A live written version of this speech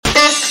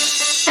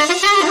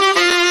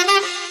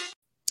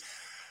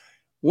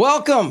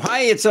Welcome. Hi,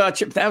 it's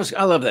Chip.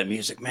 I love that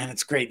music, man.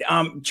 It's great.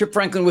 Chip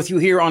Franklin with you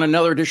here on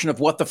another edition of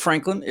What the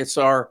Franklin. It's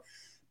our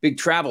big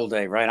travel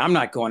day, right? I'm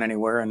not going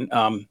anywhere, and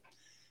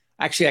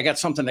actually, I got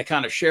something to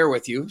kind of share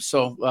with you.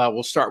 So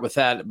we'll start with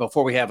that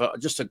before we have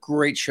just a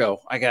great show.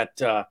 I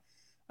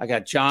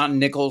got John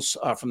Nichols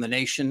from the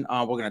Nation.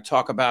 We're going to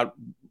talk about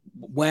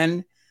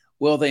when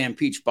will they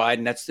impeach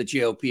Biden? That's the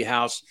GOP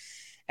House,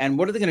 and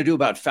what are they going to do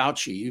about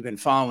Fauci? You've been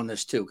following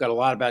this too. Got a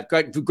lot about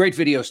great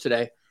videos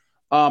today.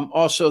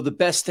 Also, the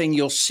best thing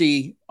you'll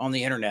see on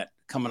the internet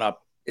coming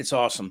up. It's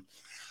awesome.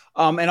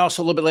 And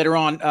also a little bit later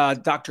on,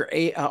 Dr.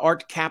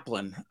 Art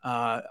Caplan.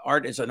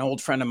 Art is an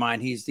old friend of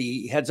mine.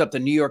 He heads up the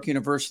New York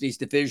University's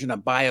Division of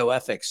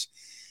Bioethics.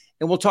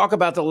 And we'll talk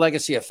about the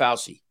legacy of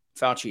Fauci.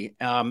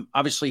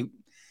 Obviously,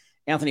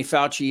 Anthony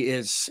Fauci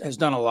has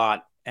done a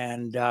lot.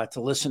 And to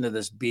listen to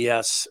this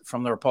BS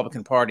from the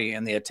Republican Party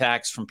and the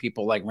attacks from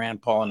people like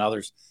Rand Paul and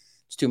others,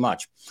 it's too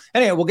much.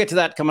 Anyway, we'll get to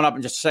that coming up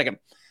in just a second.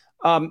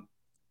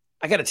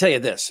 I got to tell you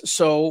this.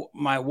 So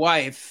my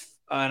wife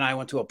and I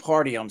went to a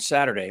party on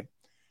Saturday,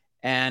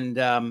 and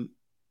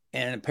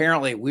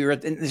apparently we were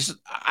at this.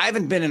 I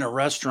haven't been in a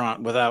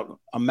restaurant without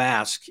a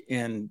mask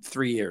in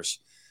 3 years.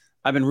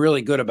 I've been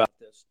really good about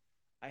this.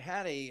 I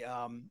had a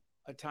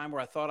time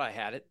where I thought I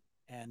had it,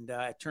 and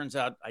it turns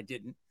out I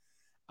didn't.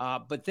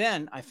 But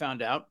then I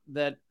found out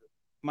that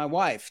my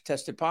wife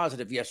tested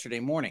positive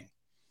yesterday morning.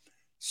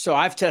 So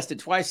I've tested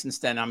twice since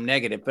then. I'm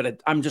negative,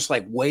 but I'm just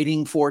like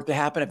waiting for it to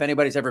happen. If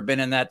anybody's ever been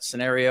in that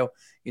scenario,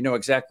 you know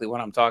exactly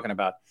what I'm talking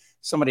about.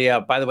 Somebody,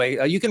 by the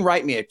way, you can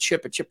write me at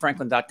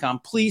chip@chipfranklin.com.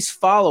 Please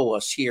follow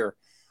us here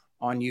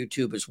on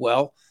YouTube as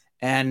well.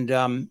 And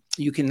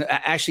you can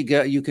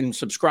actually you can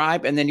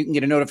subscribe, and then you can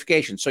get a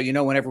notification. So you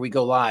know whenever we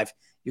go live,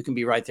 you can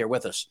be right there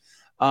with us.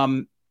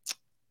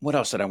 What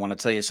else did I want to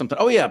tell you? Something.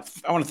 Oh, yeah.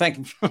 I want to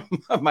thank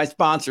my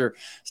sponsor,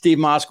 Steve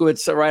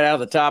Moskowitz, right out of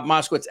the top.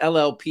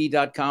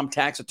 MoskowitzLLP.com,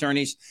 tax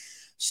attorneys.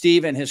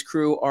 Steve and his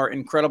crew are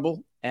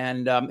incredible.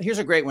 And here's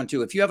a great one,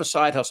 too. If you have a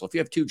side hustle, if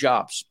you have two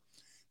jobs,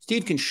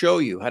 Steve can show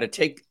you how to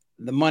take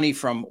the money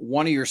from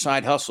one of your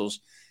side hustles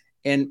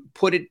and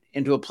put it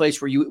into a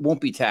place where you won't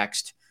be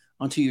taxed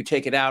until you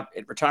take it out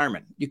at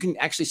retirement. You can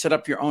actually set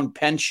up your own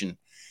pension.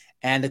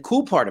 And the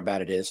cool part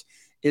about it is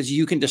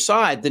you can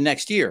decide the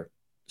next year.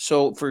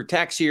 So for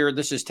tax year,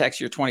 this is tax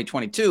year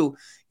 2022,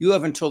 you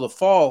have until the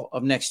fall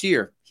of next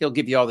year. He'll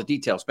give you all the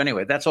details. But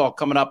anyway, that's all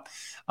coming up.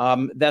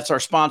 That's our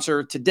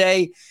sponsor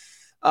today.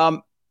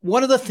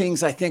 One of the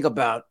things I think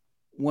about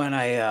when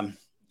I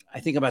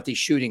think about these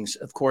shootings,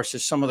 of course,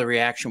 is some of the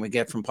reaction we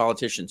get from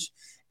politicians.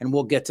 And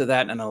we'll get to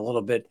that in a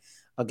little bit.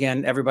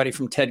 Again, everybody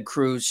from Ted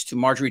Cruz to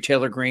Marjorie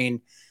Taylor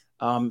Greene,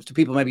 to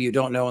people maybe you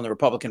don't know in the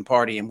Republican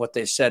Party, and what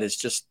they said is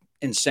just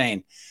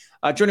insane.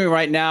 Joining me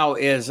right now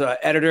is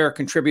editor,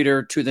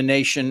 contributor to The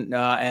Nation,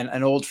 and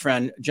an old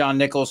friend, John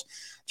Nichols.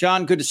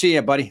 John, good to see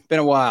you, buddy. Been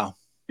a while.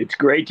 It's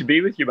great to be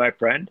with you, my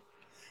friend.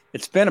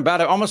 It's been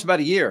almost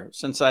about a year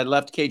since I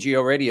left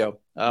KGO Radio.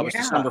 It was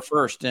December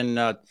 1st in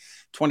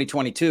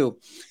 2022.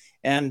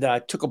 And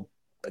took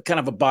a kind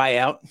of a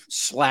buyout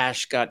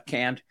 / got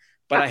canned.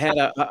 But I had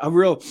a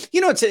real,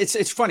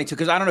 it's funny, too,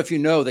 because I don't know if you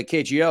know that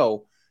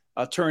KGO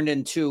turned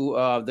into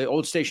the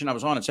old station I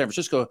was on in San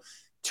Francisco,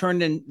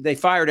 they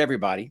fired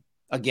everybody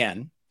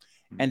again,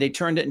 and they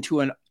turned it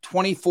into a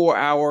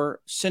 24-hour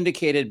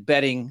syndicated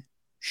betting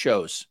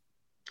shows.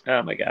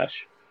 Oh my gosh.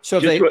 So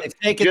they've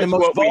taken the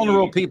most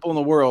vulnerable people in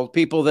the world,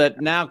 people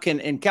that now can,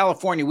 in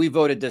California, we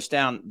voted this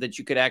down, that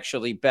you could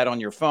actually bet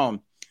on your phone.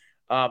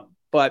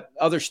 But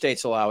other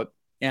states allow it,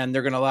 and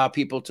they're going to allow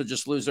people to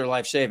just lose their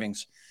life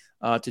savings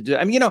to do.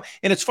 I mean, and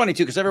it's funny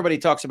too, because everybody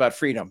talks about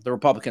freedom. The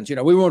Republicans,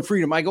 we want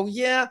freedom. I go,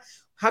 yeah.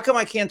 How come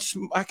I can't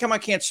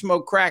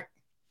smoke crack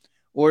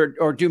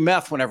or do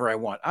meth whenever I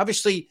want?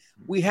 Obviously,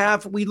 we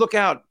look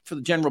out for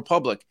the general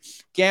public.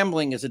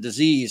 Gambling is a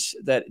disease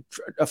that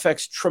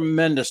affects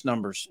tremendous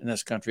numbers in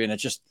this country, and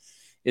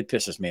it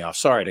pisses me off.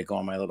 Sorry to go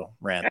on my little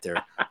rant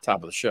there,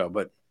 top of the show,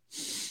 but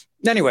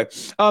anyway.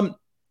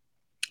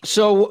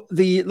 So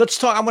let's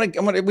talk.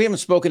 We haven't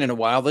spoken in a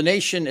while. The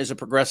Nation is a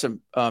progressive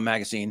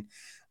magazine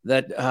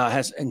that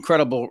has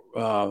incredible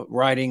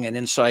writing and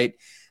insight,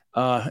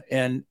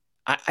 and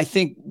I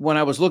think when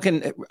I was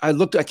looking, I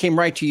came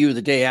right to you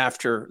the day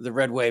after the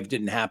red wave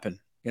didn't happen,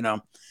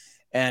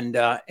 and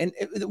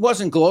it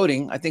wasn't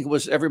gloating. I think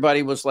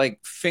everybody was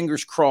like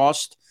fingers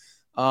crossed.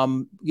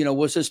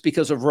 Was this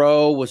because of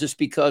Roe? Was this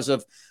because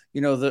of,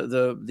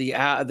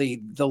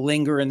 the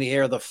linger in the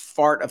air, the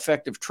fart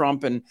effect of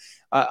Trump? And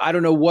I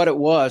don't know what it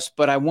was,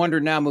 but I wonder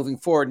now moving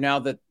forward, now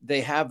that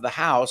they have the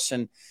House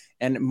and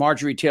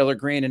Marjorie Taylor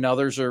Greene and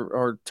others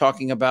are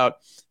talking about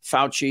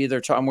Fauci.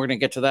 We're going to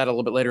get to that a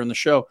little bit later in the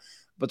show,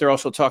 but they're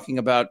also talking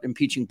about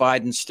impeaching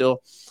Biden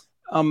still.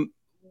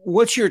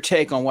 What's your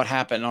take on what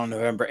happened on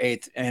November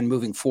 8th and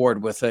moving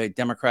forward with a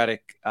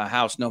Democratic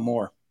House no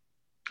more?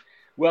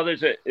 Well,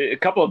 there's a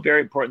couple of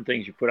very important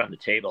things you put on the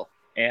table,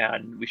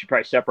 and we should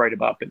probably separate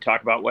them up and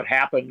talk about what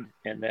happened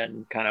and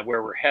then kind of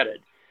where we're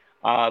headed.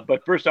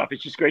 But first off,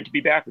 it's just great to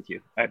be back with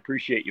you. I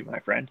appreciate you, my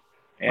friend.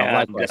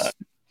 And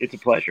It's a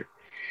pleasure.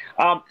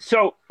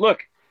 So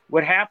look,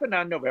 what happened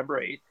on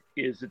November 8th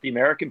is that the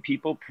American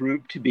people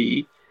proved to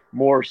be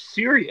more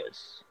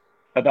serious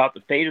about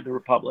the fate of the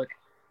republic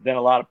than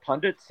a lot of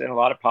pundits and a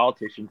lot of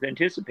politicians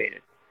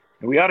anticipated.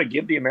 And we ought to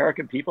give the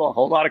American people a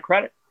whole lot of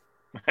credit.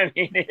 I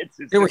mean,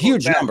 there were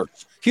huge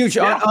numbers, huge,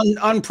 yeah.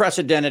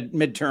 unprecedented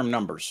midterm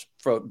numbers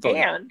for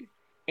voting.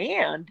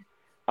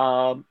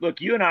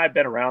 Look, you and I have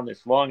been around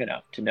this long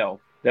enough to know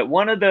that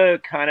one of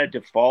the kind of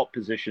default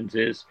positions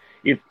is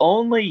if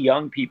only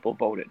young people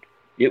voted,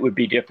 it would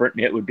be different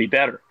and it would be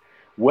better.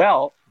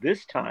 Well,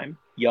 this time,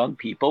 young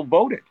people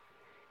voted.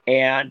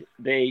 And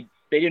they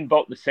didn't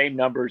vote in the same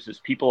numbers as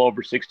people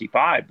over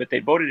 65, but they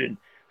voted in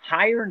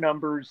higher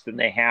numbers than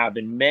they have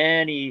in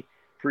many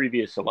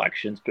previous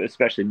elections, but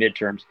especially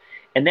midterms.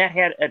 And that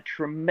had a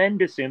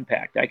tremendous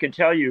impact. I can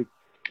tell you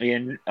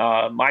in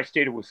my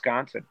state of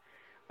Wisconsin,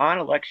 on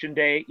election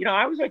day,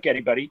 I was like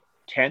anybody,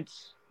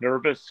 tense,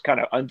 nervous, kind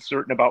of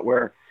uncertain about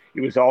where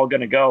it was all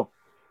going to go.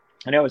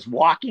 And I was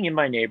walking in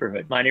my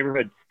neighborhood. My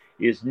neighborhood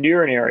is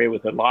near an area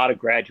with a lot of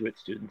graduate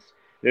students.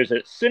 There's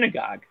a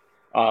synagogue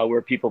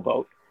where people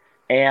vote.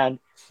 And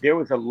there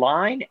was a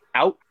line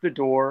out the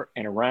door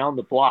and around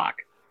the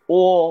block,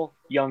 all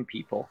young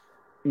people,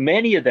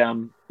 many of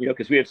them,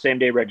 because we have same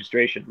day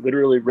registration,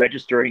 literally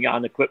registering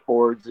on the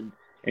clipboards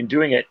and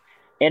doing it.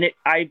 And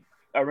I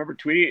remember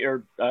tweeting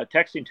or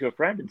texting to a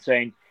friend and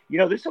saying,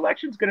 this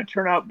election is going to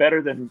turn out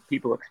better than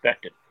people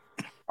expected.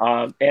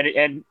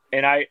 And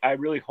I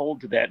really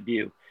hold to that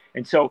view.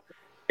 And so,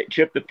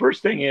 Chip, the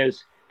first thing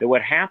is that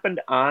what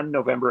happened on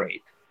November 8th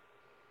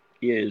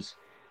is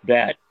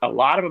that a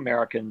lot of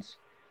Americans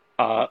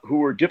who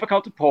were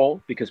difficult to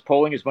poll, because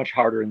polling is much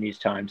harder in these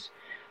times,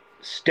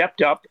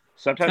 stepped up.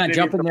 Sometimes can I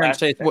jump in there and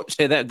say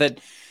that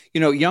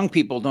young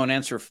people don't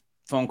answer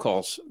phone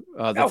calls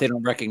that they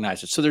don't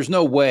recognize it. So there's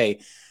no way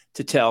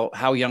to tell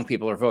how young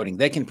people are voting.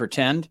 They can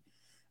pretend,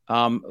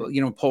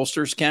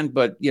 pollsters can,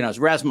 but as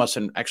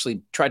Rasmussen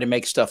actually tried to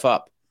make stuff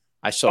up.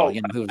 I saw.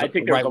 I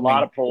think there's a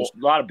lot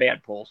of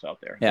bad polls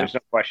out there. Yeah. There's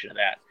no question of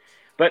that.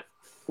 But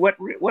what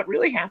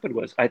really happened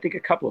was, I think, a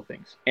couple of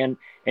things. And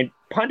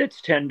pundits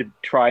tend to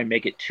try and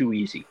make it too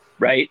easy,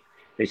 right?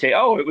 They say,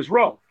 "Oh, it was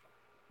Roe."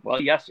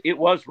 Well, yes, it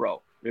was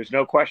Roe. There's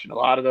no question. A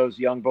lot of those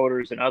young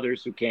voters and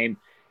others who came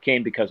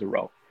because of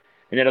Roe.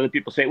 And then other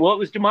people say, "Well, it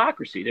was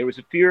democracy. There was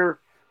a fear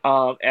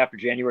after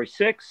January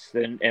 6th,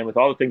 and with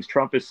all the things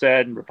Trump has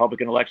said and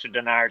Republican election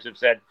deniers have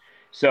said."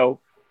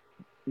 So,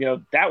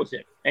 that was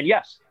it. And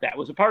yes, that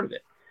was a part of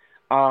it.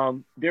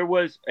 There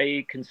was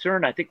a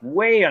concern, I think,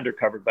 way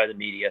undercovered by the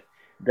media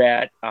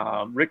that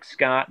Rick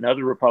Scott and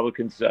other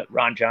Republicans,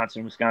 Ron Johnson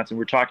in Wisconsin,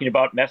 were talking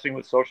about messing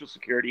with Social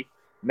Security,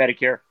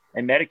 Medicare,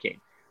 and Medicaid.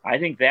 I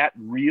think that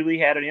really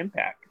had an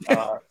impact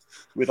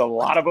with a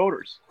lot of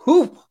voters.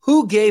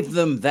 Who gave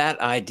them that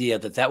idea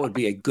that would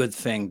be a good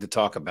thing to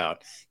talk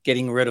about,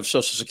 getting rid of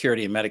Social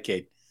Security and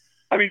Medicaid?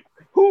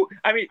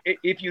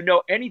 If you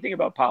know anything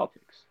about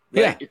politics,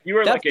 right? Yeah, if you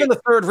were that's been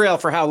the third rail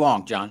for how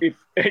long, John?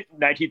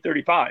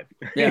 1935.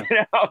 Yeah.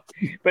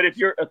 But if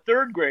you're a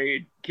third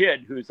grade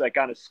kid who's like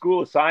on a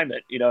school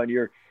assignment, and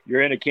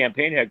you're in a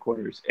campaign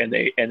headquarters, and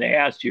they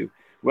asked you,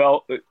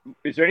 well,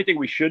 is there anything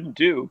we shouldn't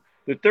do?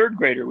 The third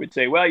grader would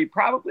say, well, you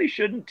probably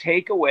shouldn't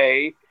take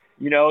away,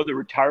 the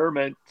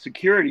retirement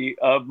security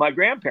of my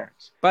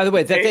grandparents. By the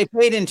way, that they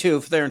paid into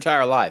for their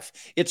entire life.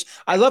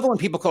 I love it when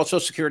people call Social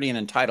Security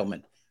an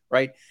entitlement,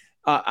 right?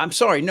 I'm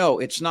sorry, no,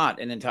 it's not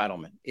an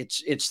entitlement.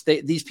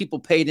 These people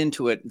paid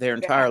into it their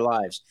entire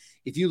lives.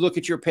 If you look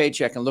at your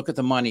paycheck and look at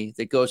the money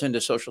that goes into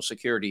Social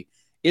Security,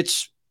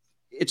 it's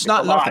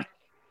not nothing.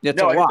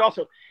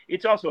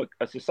 It's also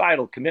a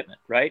societal commitment,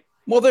 right?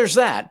 Well, there's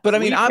that, but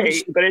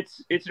but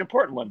it's an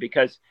important one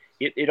because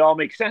it all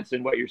makes sense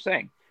in what you're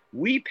saying.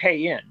 We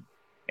pay in,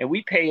 and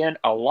we pay in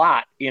a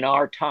lot in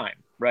our time,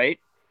 right?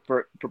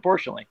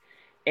 Proportionally,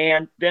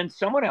 and then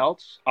someone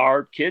else,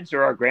 our kids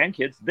or our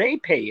grandkids, they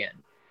pay in,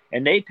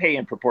 and they pay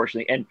in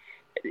proportionally, and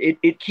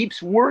it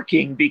keeps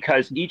working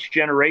because each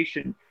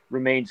generation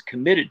remains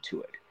committed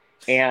to it,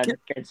 and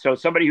so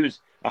somebody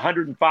who's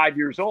 105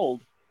 years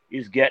old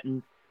is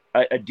getting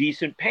a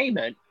decent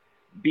payment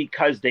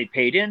because they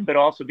paid in, but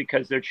also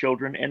because their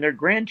children and their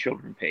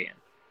grandchildren pay in.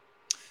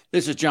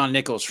 This is John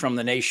Nichols from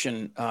the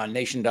Nation,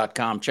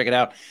 nation.com. Check it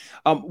out.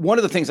 One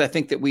of the things I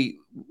think that we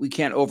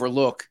can't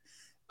overlook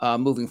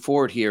moving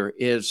forward here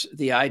is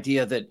the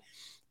idea that,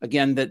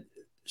 again, that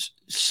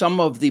some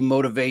of the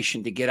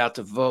motivation to get out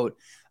to vote,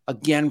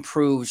 again,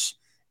 proves,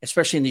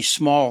 especially in these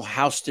small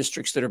House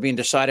districts that are being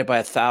decided by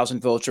 1,000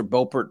 votes or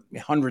Beauport,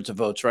 hundreds of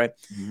votes, right,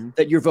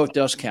 that your vote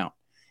does count.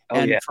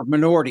 For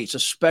minorities,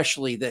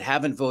 especially that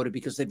haven't voted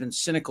because they've been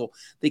cynical,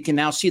 they can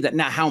now see that.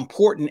 Now, how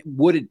important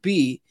would it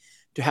be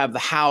to have the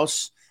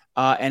House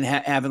and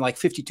having like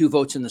 52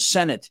 votes in the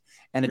Senate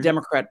and a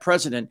Democrat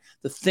president,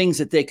 the things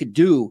that they could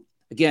do,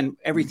 again,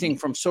 everything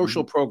from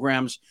social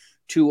programs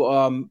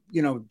to,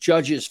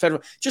 judges,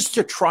 federal, just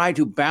to try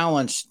to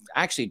balance,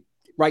 actually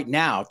right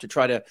now, to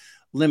try to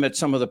limit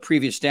some of the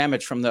previous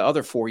damage from the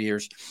other 4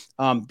 years,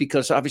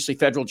 because obviously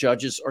federal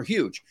judges are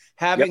huge.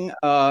 Having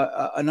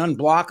an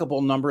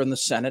unblockable number in the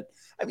Senate.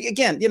 I mean,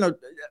 again,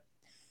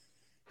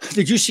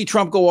 did you see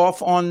Trump go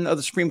off on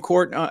the Supreme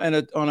Court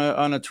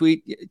on a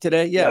tweet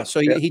today? Yeah. Yep. So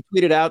he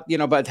tweeted out,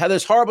 but had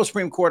this horrible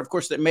Supreme Court, of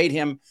course, that made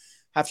him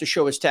have to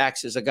show his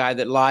taxes, a guy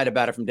that lied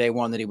about it from day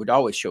one, that he would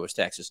always show his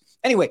taxes.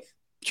 Anyway,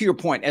 to your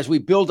point, as we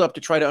build up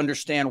to try to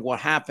understand what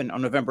happened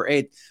on November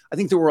 8th, I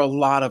think there were a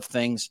lot of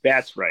things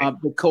that's right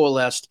that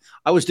coalesced.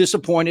 I was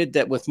disappointed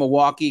that with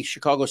Milwaukee,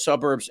 Chicago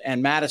suburbs,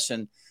 and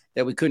Madison,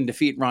 that we couldn't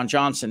defeat Ron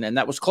Johnson, and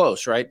that was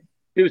close, right?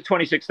 It was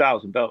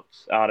 26,000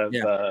 votes out of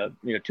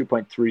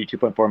 2.3,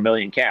 2.4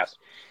 million cast.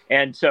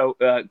 And so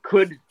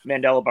could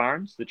Mandela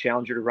Barnes, the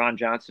challenger to Ron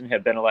Johnson,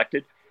 have been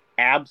elected?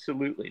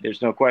 Absolutely.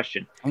 There's no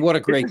question. And what a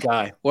great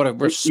guy.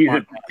 He's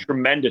a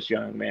tremendous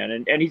young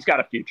man, and he's got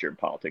a future in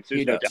politics.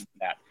 There's no doubt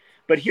that.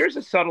 But here's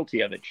a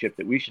subtlety of it, Chip,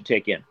 that we should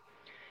take in.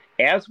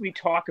 As we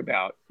talk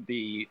about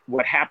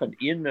what happened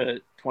in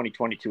the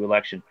 2022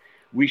 election,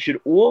 we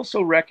should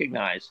also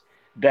recognize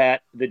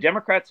that the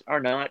Democrats are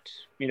not,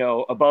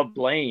 above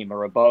blame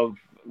or above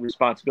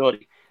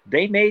responsibility.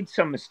 They made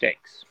some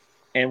mistakes.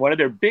 And one of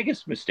their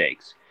biggest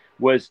mistakes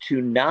was to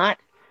not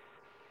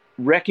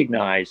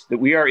recognize that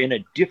we are in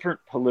a different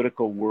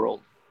political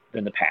world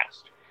than the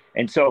past.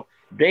 And so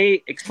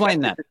they explain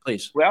that,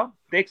 please. Well,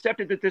 they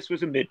accepted that this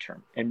was a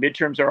midterm, and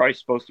midterms are always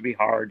supposed to be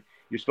hard.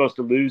 You're supposed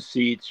to lose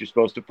seats. You're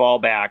supposed to fall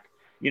back.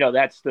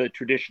 That's the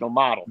traditional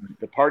model.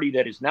 The party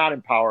that is not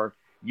in power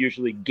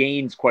usually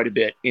gains quite a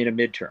bit in a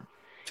midterm.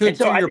 To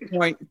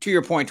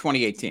your point,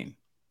 2018.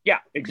 Yeah,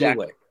 exactly.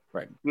 Blue wave,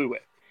 right. Blue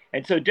wave.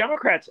 And so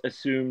Democrats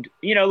assumed,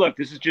 look,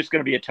 this is just going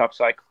to be a tough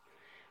cycle.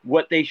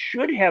 What they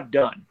should have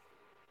done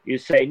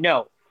is say,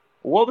 no,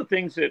 all the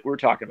things that we're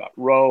talking about,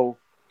 Roe,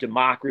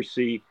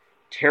 democracy,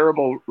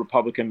 terrible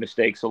Republican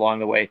mistakes along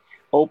the way,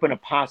 open a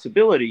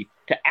possibility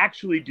to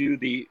actually do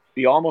the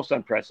almost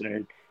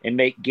unprecedented and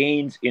make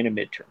gains in a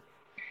midterm.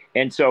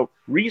 And so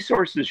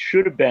resources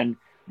should have been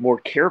more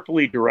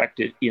carefully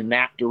directed in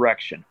that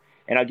direction.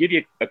 And I'll give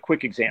you a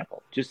quick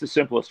example, just the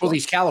simplest one.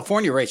 These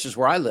California races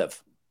where I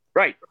live.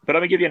 Right. But I'm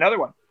going to give you another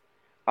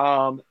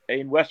one.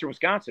 In Western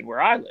Wisconsin,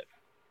 where I live,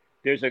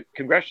 there's a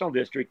congressional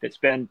district that's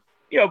been,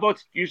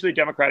 votes usually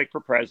Democratic for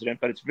president,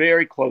 but it's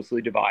very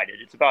closely divided.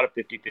 It's about a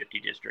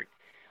 50-50 district.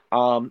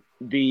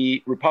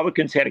 The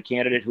Republicans had a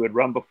candidate who had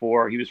run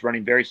before. He was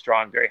running very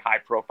strong, very high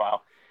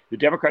profile. The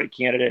Democratic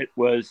candidate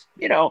was,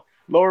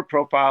 lower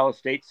profile, a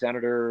state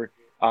senator,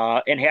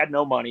 and had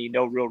no money,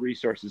 no real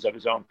resources of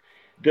his own.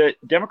 The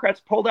Democrats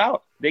pulled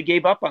out. They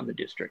gave up on the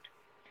district.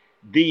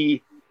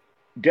 The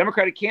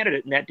Democratic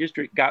candidate in that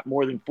district got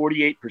more than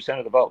 48%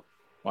 of the vote.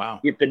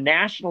 Wow. If the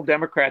national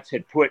Democrats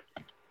had put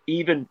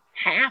even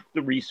half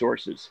the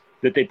resources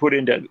that they put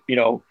into,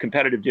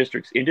 competitive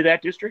districts into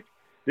that district,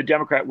 the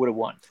Democrat would have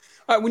won.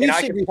 All right, when you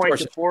say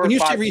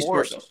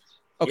resources,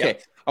 okay.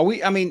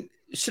 Yeah.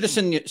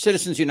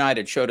 Citizens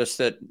United showed us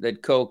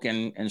that Koch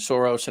and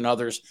Soros and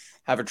others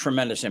have a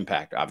tremendous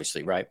impact,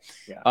 obviously, right?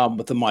 Yeah.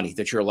 With the money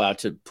that you're allowed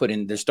to put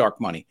in, this dark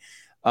money.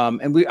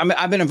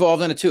 I've been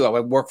involved in it too. I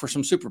work for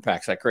some super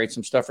PACs. I create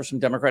some stuff for some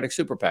Democratic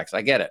super PACs.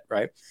 I get it,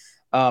 right?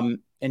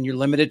 And you're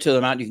limited to the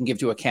amount you can give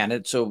to a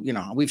candidate. So,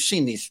 we've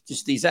seen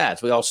these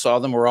ads. We all saw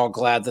them. We're all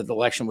glad that the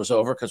election was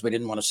over because we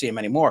didn't want to see them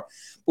anymore.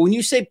 But when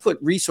you say put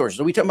resources,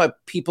 are we talking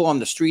about people on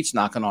the streets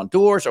knocking on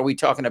doors? Are we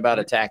talking about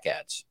attack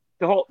ads?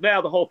 The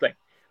whole thing.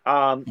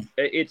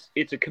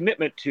 It's a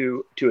commitment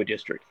to a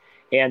district.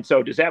 And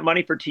so does that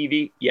money for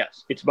TV?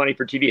 Yes, it's money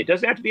for TV. It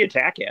doesn't have to be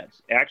attack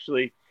ads.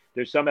 Actually,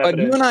 there's some evidence.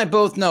 But you and I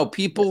both know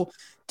people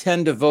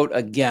tend to vote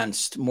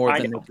against more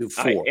than they do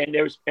for.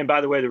 And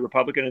by the way, the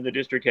Republican in the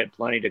district had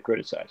plenty to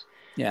criticize.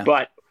 Yeah.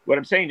 But what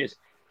I'm saying is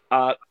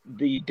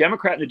the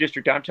Democrat in the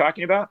district I'm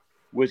talking about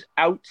was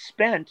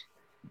outspent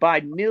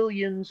by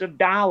millions of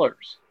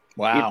dollars.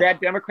 Wow. If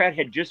that Democrat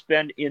had just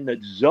been in the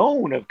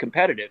zone of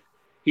competitive,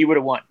 he would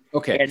have won.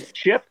 Okay. And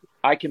Chip,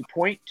 I can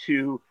point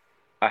to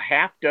a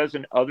half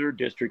dozen other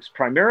districts,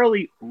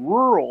 primarily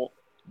rural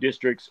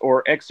districts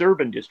or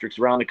ex-urban districts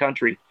around the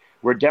country,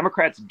 where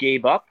Democrats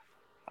gave up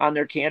on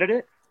their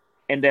candidate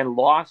and then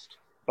lost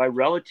by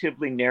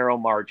relatively narrow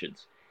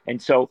margins.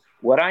 And so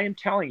what I am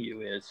telling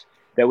you is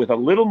that with a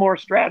little more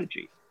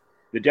strategy,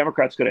 the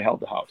Democrats could have held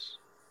the House.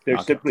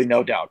 There's simply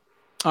no doubt.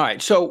 All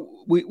right. So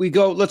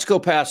let's go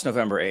past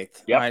November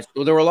 8th. Yep. All right.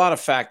 So there were a lot of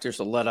factors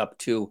that led up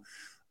to,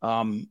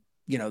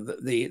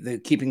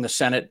 the keeping the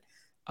Senate,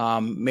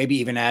 maybe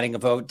even adding a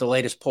vote. The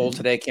latest poll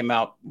today came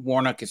out.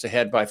 Warnock is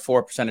ahead by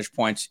 4 percentage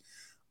points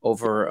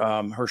over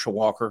Herschel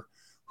Walker,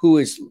 who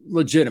is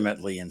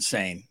legitimately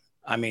insane.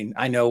 I mean,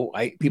 I know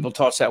people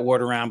toss that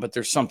word around, but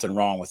there's something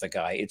wrong with the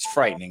guy. It's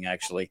frightening,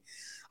 actually.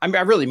 I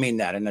really mean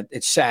that, and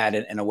it's sad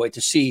in a way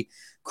to see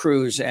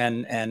Cruz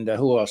and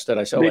who else did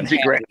I say? Lindsey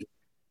Graham.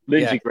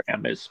 Lindsey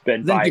Graham has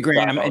been Lindsey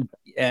Graham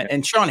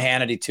and Sean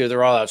Hannity too.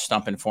 They're all out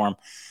stumping for him.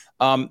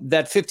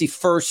 That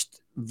 51st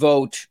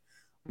vote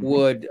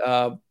would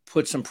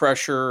put some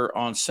pressure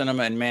on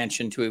Sinema and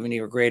Manchin to an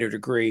even greater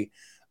degree.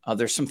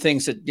 There's some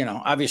things that,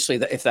 obviously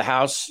if the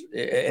House,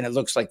 and it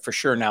looks like for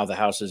sure now the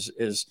House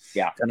is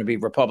going to be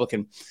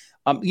Republican.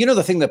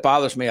 The thing that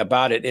bothers me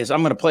about it is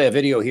I'm going to play a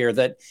video here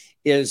that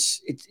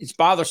it's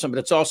bothersome, but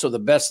it's also the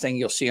best thing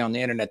you'll see on the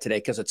internet today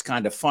because it's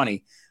kind of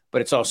funny,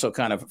 but it's also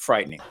kind of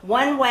frightening.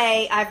 One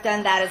way I've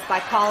done that is by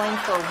calling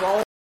for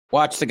roll.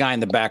 Watch the guy in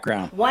the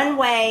background. One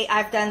way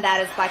I've done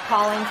that is by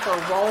calling for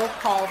roll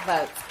call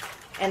votes.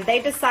 And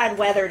they decide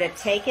whether to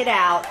take it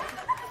out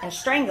and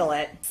strangle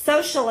it.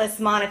 Socialist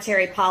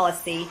monetary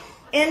policy,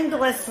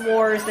 endless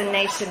wars and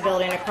nation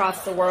building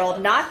across the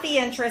world, not the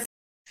interest.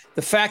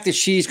 The fact that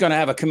she's going to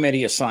have a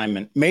committee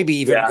assignment, maybe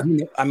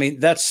even, I mean,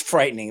 that's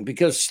frightening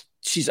because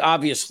she's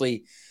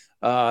obviously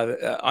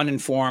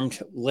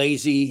uninformed,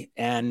 lazy,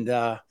 and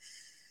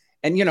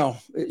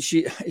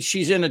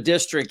she's in a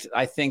district.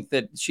 I think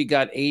that she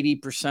got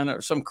 80%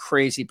 or some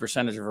crazy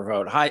percentage of her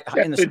vote.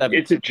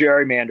 It's a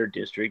gerrymandered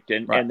district,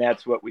 and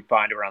that's what we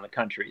find around the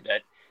country,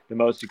 that the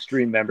most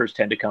extreme members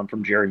tend to come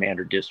from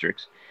gerrymandered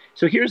districts.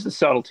 So here's the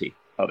subtlety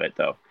of it,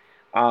 though.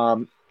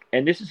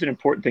 And this is an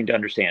important thing to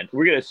understand.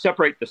 We're going to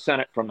separate the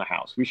Senate from the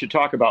House. We should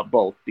talk about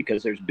both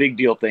because there's big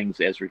deal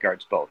things as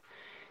regards both.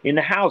 In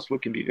the House,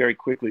 what can be very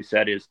quickly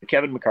said is that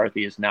Kevin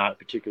McCarthy is not a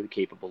particularly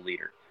capable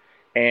leader.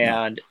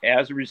 And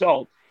as a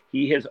result,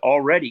 he has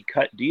already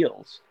cut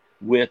deals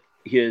with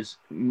his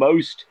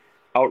most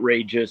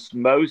outrageous,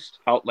 most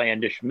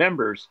outlandish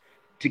members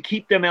to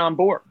keep them on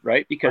board,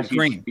 right? Because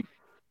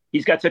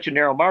he's got such a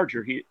narrow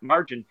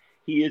margin.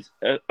 He is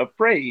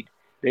afraid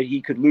that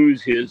he could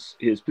lose his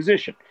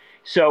position.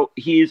 So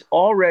he is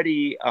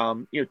already,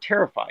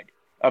 terrified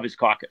of his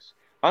caucus.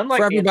 Unlike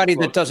for everybody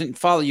that doesn't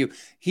follow you,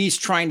 he's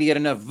trying to get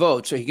enough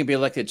votes so he can be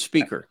elected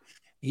speaker.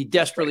 He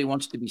desperately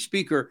wants to be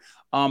speaker.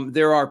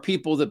 There are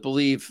people that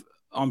believe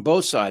on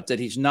both sides that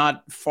he's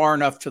not far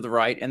enough to the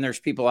right, and there's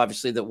people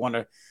obviously that want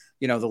to,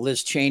 the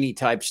Liz Cheney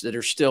types that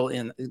are still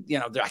in.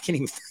 I can't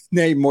even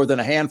name more than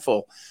a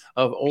handful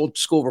of old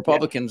school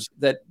Republicans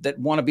that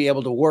want to be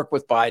able to work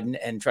with Biden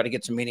and try to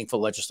get some meaningful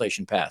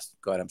legislation passed.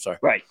 Go ahead. I'm sorry.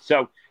 Right.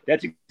 So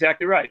that's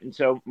exactly right. And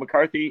so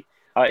McCarthy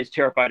is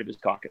terrified of his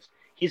caucus.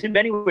 He's in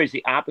many ways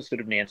the opposite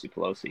of Nancy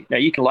Pelosi. Now,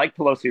 you can like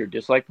Pelosi or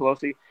dislike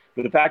Pelosi,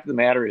 but the fact of the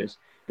matter is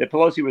that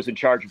Pelosi was in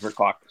charge of her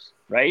caucus,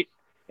 right?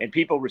 And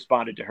people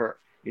responded to her.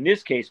 In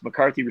this case,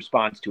 McCarthy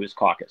responds to his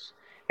caucus.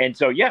 And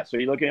so, so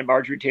you're looking at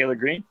Marjorie Taylor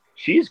Greene.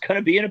 She's going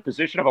to be in a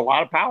position of a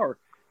lot of power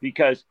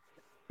because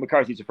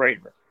McCarthy's afraid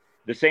of her.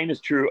 The same is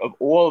true of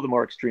all of the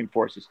more extreme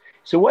forces.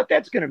 So what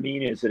that's going to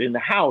mean is that in the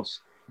House,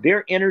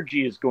 their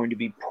energy is going to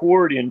be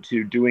poured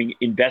into doing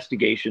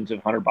investigations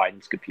of Hunter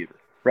Biden's computer,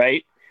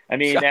 right? I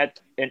mean, and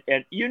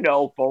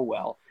full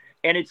well.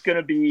 And it's going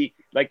to be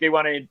like they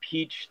want to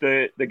impeach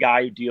the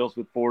guy who deals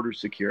with border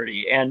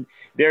security. And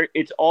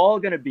it's all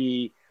going to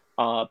be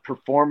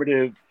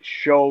performative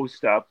show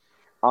stuff.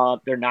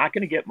 They're not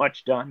going to get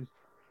much done.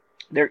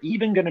 They're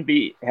even going to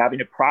be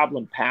having a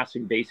problem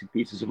passing basic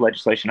pieces of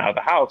legislation out of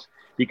the House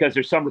because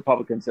there's some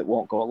Republicans that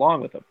won't go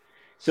along with them.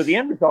 So the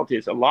end result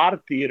is a lot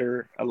of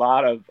theater, a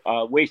lot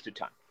of wasted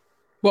time.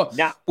 Well,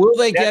 now, will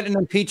they get an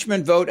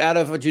impeachment vote out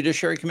of a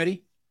Judiciary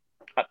Committee?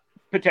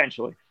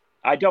 Potentially.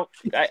 I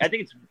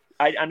think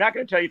I'm not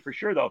going to tell you for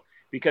sure, though,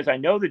 because I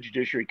know the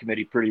Judiciary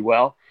Committee pretty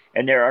well.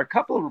 And there are a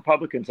couple of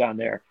Republicans on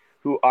there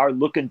who are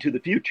looking to the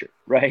future,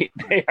 right?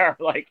 They are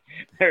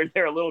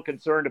they're a little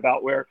concerned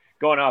about where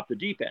going off the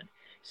deep end.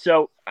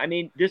 So, I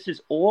mean, this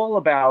is all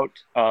about,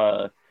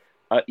 the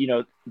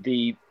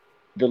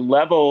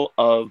level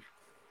of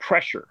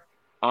pressure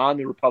on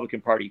the Republican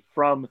Party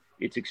from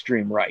its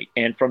extreme right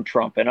and from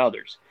Trump and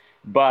others.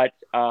 But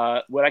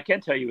what I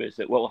can tell you is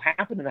that what will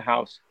happen in the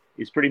House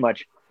is pretty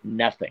much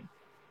nothing.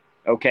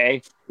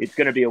 Okay? It's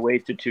going to be a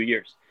wasted 2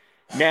 years.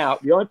 Now,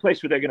 the only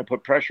place where they're going to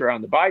put pressure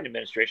on the Biden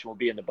administration will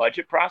be in the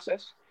budget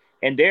process.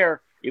 And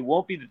there, it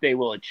won't be that they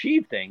will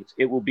achieve things.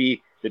 It will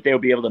be that they'll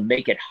be able to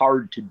make it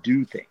hard to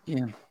do things.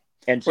 Yeah.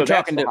 And so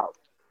talking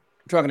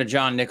to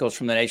John Nichols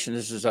from The Nation.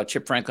 This is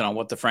Chip Franklin on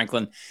What the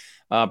Franklin,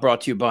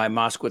 brought to you by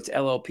Moskowitz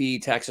LLP,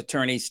 tax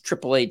attorneys,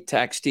 888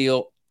 Tax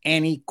Deal.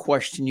 Any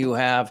question you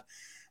have,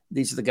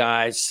 these are the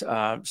guys.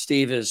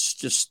 Steve is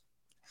just,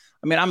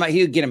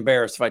 he would get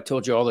embarrassed if I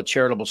told you all the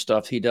charitable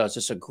stuff he does.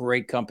 It's a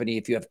great company.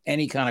 If you have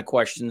any kind of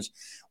questions,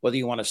 whether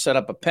you want to set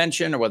up a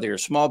pension or whether you're a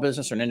small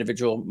business or an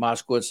individual,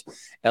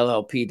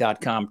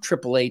 MoskowitzLLP.com,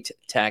 888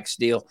 Tax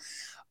Deal.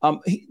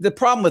 The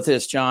problem with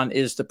this, John,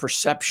 is the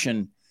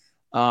perception.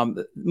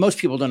 Most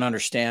people don't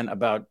understand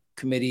about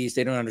committees.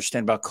 They don't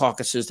understand about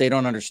caucuses. They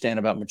don't understand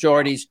about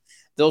majorities.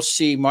 They'll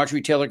see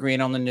Marjorie Taylor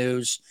Greene on the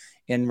news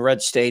in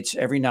red states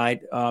every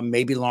night.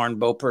 Maybe Lauren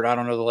Boebert. I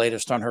don't know the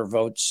latest on her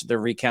votes. They're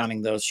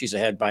recounting those. She's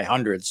ahead by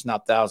hundreds,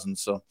 not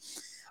thousands. So,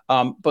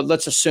 but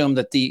let's assume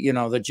that the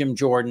Jim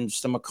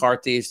Jordans, the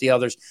McCarthys, the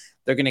others,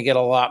 they're going to get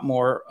a lot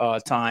more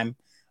time.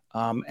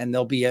 And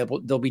they'll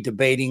be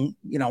debating,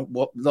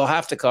 they'll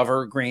have to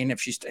cover Greene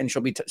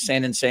she'll be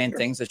saying insane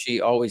things that she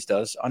always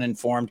does,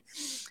 uninformed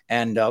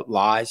and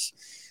lies.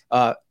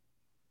 The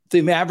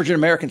average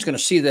American is going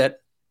to see that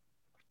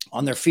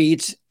on their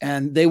feeds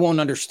and they won't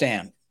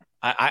understand.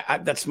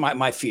 That's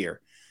my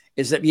fear,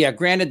 is that, yeah,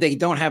 granted, they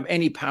don't have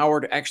any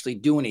power to actually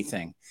do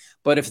anything,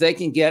 but if they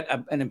can get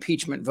an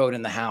impeachment vote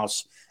in the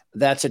House,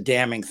 that's a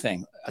damning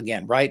thing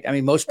again, right? I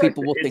mean, most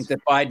people will think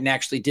that Biden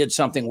actually did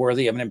something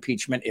worthy of an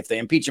impeachment if they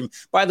impeach him.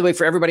 By the way,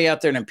 for everybody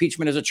out there, an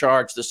impeachment is a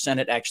charge. The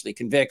Senate actually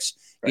convicts.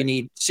 Right. You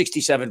need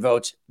 67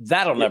 votes.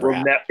 That'll never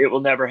happen. It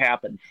will never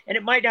happen. And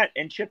it might not,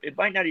 and Chip, it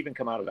might not even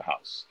come out of the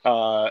House.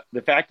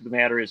 The fact of the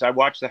matter is, I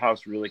watch the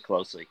House really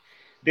closely.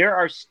 There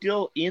are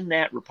still in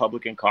that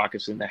Republican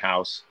caucus in the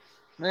House,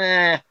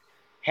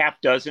 half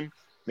dozen,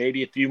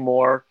 maybe a few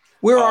more.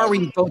 Where are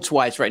we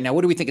votes-wise right now?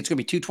 What do we think? It's going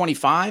to be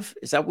 225?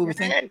 Is that what we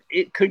think?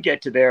 It could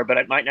get to there, but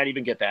it might not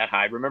even get that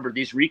high. Remember,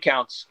 these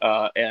recounts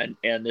and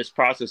this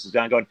process is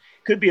ongoing.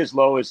 Could be as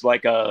low as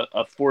like a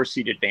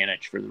 4-seat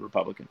advantage for the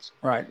Republicans.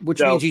 Right,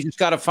 which means you just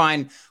got to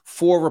find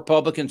 4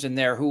 Republicans in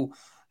there who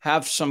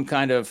have some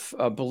kind of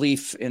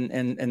belief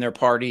in their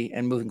party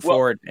and moving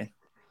forward.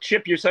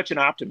 Chip, you're such an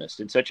optimist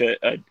and such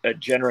a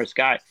generous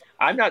guy.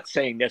 I'm not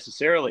saying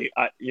necessarily,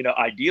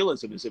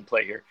 idealism is in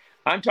play here.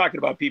 I'm talking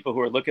about people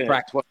who are looking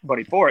at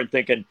 2024 and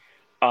thinking,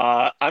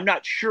 I'm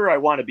not sure I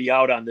want to be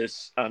out on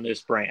this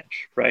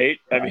branch, right?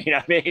 I mean,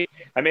 I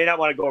may not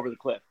want to go over the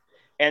cliff.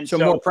 And so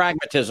more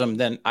pragmatism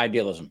than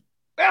idealism.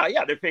 Well,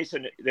 yeah, they're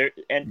facing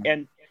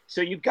and so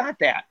you've got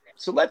that.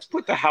 So let's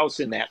put the House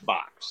in that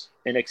box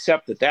and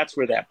accept that that's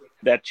where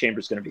that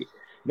chamber is going to be.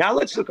 Now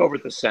let's look over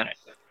at the Senate.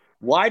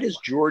 Why does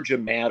Georgia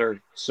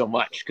matter so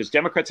much? Because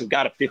Democrats have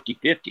got a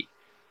 50-50.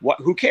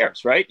 Who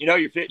cares, right?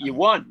 You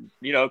won,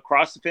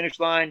 cross the finish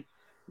line,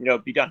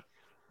 be done.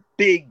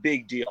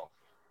 Big deal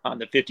on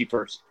the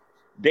 51st.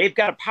 They've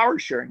got a power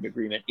sharing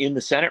agreement in the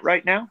Senate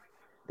right now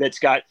that's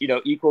got,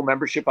 equal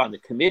membership on the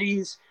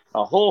committees,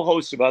 a whole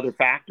host of other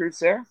factors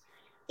there.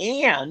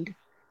 And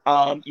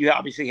you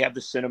obviously have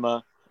the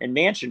Sinema and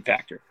Manchin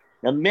factor.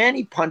 Now,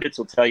 many pundits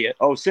will tell you,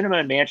 Sinema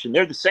and Manchin,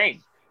 they're the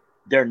same.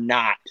 They're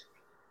not.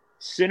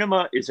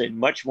 Sinema is a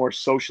much more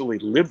socially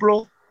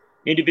liberal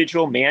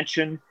individual.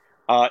 Manchin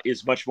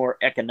is much more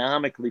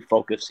economically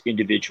focused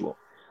individual.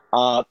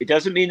 It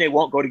doesn't mean they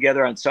won't go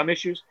together on some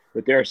issues,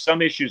 but there are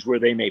some issues where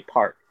they may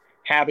part.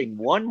 Having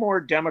one more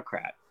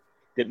Democrat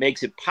that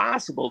makes it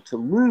possible to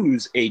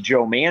lose a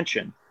Joe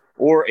Manchin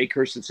or a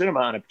Kyrsten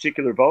Sinema on a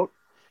particular vote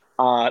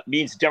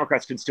means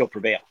Democrats can still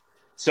prevail.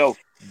 So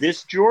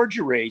this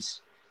Georgia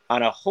race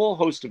on a whole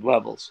host of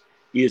levels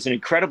is an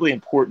incredibly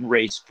important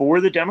race for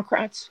the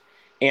Democrats,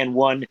 and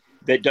one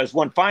that does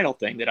one final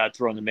thing that I'd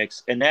throw in the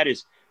mix, and that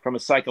is from a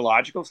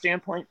psychological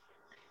standpoint.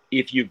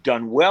 If you've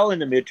done well in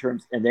the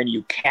midterms and then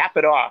you cap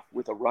it off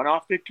with a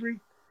runoff victory,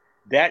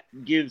 that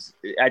gives,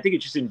 I think it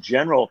just in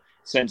general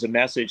sends a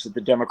message that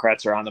the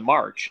Democrats are on the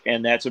march.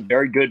 And that's a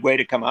very good way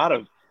to come out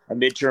of a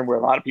midterm where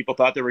a lot of people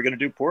thought they were going to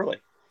do poorly.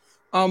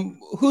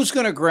 Who's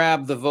going to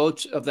grab the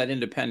votes of that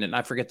independent?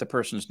 I forget the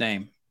person's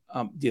name.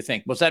 Do you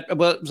think? Was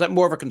that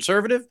more of a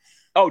conservative?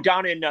 Oh,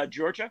 down in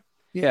Georgia?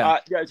 Yeah.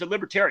 It's a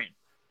libertarian.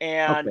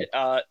 And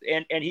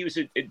he was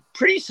a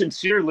pretty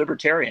sincere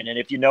libertarian. And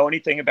if you know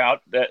anything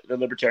about the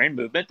libertarian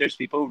movement, there's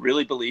people who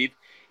really believe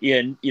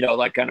in,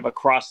 like kind of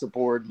across the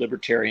board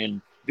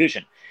libertarian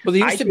vision. Well, they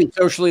used to be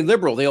socially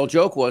liberal. The old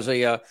joke was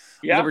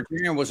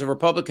libertarian was a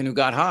Republican who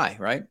got high,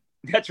 right?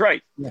 That's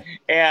right. Yeah.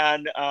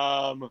 And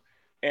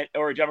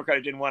or a Democrat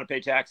who didn't want to pay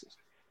taxes.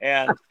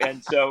 And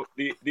so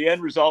the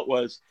end result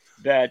was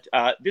that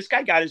this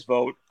guy got his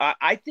vote.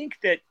 I think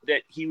that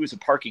he was a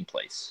parking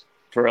place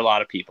for a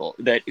lot of people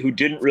who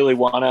didn't really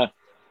want to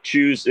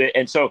choose.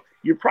 And so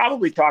you're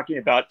probably talking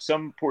about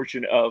some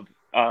portion of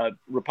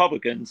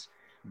Republicans,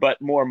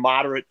 but more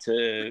moderate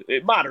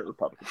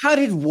Republicans. How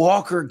did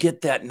Walker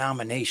get that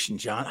nomination,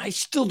 John? I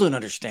still don't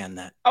understand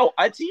that. Oh,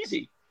 it's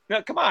easy.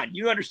 No, come on.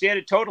 You understand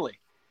it totally.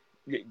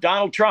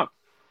 Donald Trump.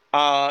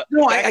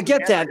 No, I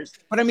get that.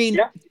 But I mean,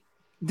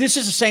 this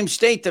is the same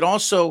state that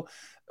also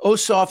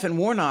Ossoff and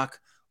Warnock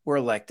were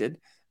elected,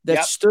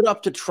 that stood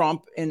up to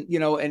Trump and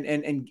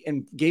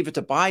gave it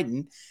to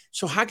Biden.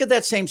 So how could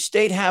that same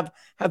state have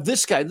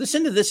this guy?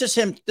 Listen to this.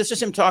 This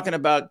is him talking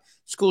about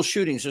school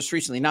shootings just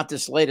recently, not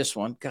this latest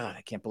one. God,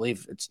 I can't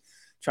believe it's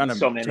trying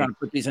to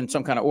put these in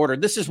some kind of order.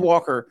 This is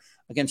Walker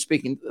again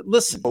speaking.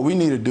 Listen. What we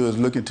need to do is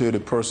look into the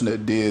person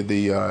that did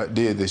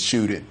the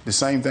shooting. The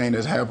same thing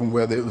that's happened,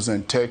 whether it was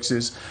in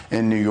Texas,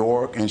 in New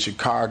York, in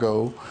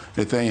Chicago,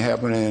 the thing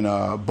happened in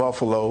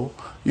Buffalo.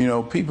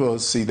 People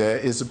see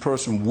that it's a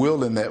person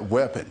wielding that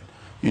weapon.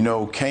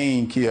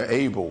 Cain killed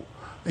Abel.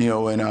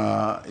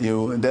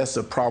 And that's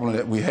the problem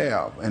that we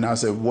have. And I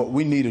said, what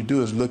we need to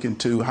do is look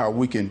into how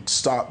we can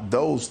stop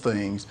those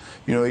things.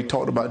 He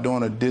talked about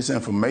doing a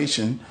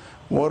disinformation.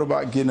 What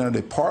about getting a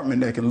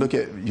department that can look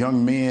at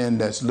young men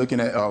that's looking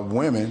at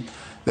women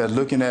that's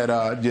looking at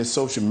just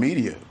social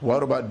media?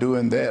 What about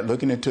doing that,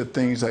 looking into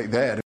things like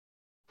that?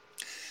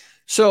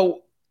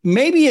 So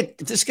maybe if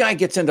this guy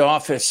gets into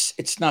office,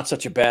 it's not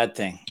such a bad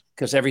thing,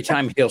 because every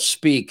time he'll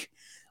speak,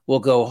 we'll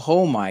go,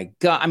 oh, my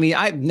God. I mean,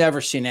 I've never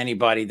seen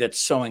anybody that's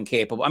so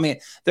incapable. I mean,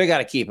 they got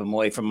to keep him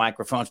away from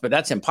microphones, but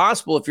that's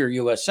impossible if you're a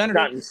U.S. senator.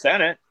 Not in the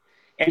Senate.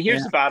 And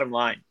here's the bottom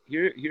line.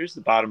 Here's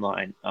the bottom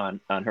line on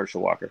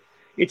Herschel Walker.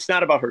 It's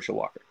not about Herschel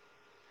Walker.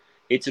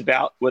 It's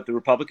about what the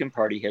Republican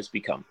Party has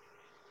become.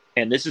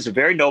 And this is a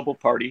very noble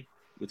party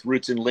with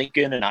roots in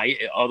Lincoln and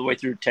all the way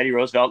through Teddy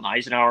Roosevelt and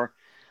Eisenhower.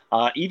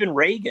 Even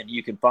Reagan,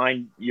 you can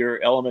find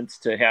your elements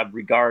to have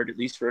regard, at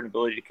least for an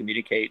ability to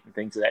communicate and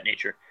things of that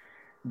nature.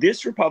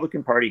 This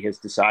Republican Party has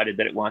decided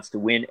that it wants to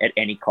win at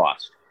any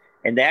cost.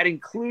 And that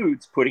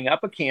includes putting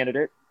up a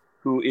candidate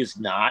who is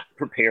not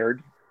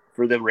prepared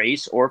for the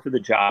race or for the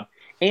job,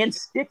 and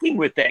sticking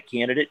with that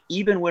candidate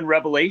even when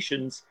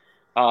revelations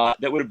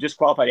that would have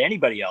disqualified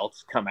anybody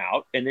else come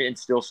out, and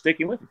still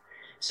sticking with him.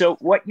 So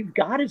what you've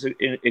got is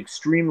an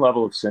extreme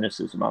level of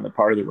cynicism on the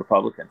part of the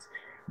Republicans.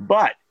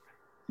 But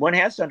one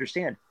has to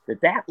understand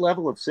that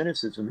level of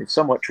cynicism is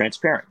somewhat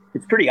transparent.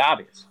 It's pretty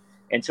obvious.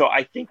 And so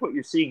I think what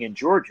you're seeing in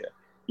Georgia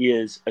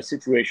is a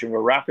situation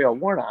where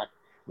Reverend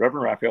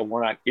Raphael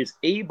Warnock, is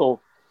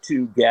able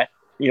to get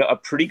a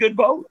pretty good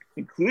vote,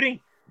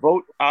 including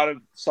vote out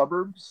of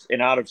suburbs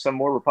and out of some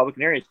more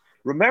Republican areas.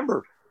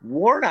 Remember,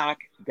 Warnock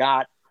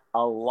got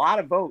a lot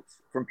of votes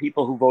from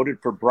people who voted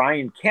for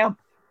Brian Kemp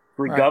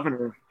for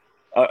governor,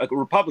 a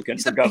Republican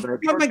for governor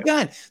of Georgia. Oh my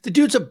God, the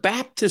dude's a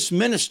Baptist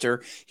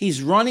minister.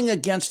 He's running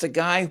against a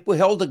guy who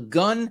held a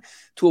gun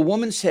to a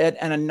woman's head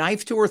and a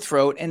knife to her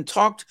throat and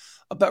talked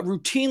about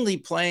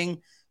routinely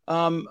playing,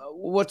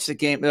 what's the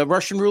game?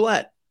 Russian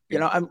roulette,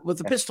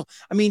 with a pistol.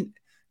 I mean,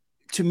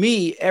 to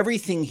me,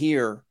 everything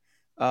here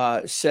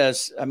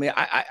says, I mean,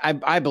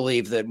 I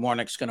believe that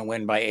Warnock's going to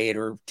win by 8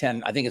 or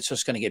 10. I think it's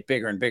just going to get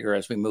bigger and bigger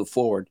as we move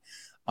forward.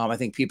 I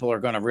think people are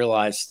going to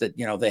realize that,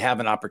 they have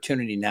an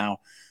opportunity now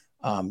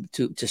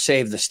to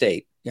save the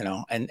state,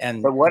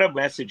 and but what a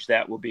message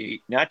that will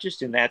be, not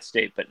just in that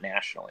state, but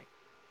nationally.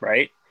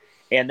 Right.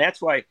 And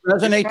that's why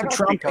resonate to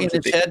Trump in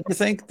his head. You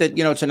think that,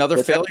 it's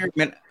another failure?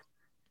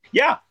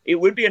 Yeah, it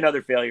would be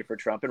another failure for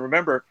Trump. And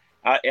remember,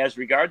 as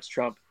regards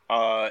Trump,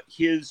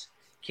 his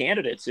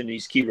candidates in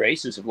these key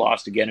races have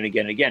lost again and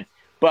again and again.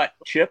 But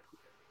Chip,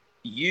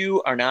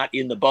 you are not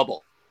in the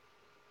bubble.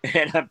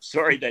 And I'm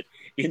sorry that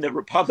in the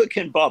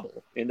Republican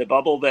bubble, in the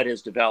bubble that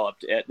has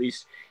developed, at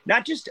least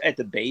not just at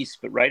the base,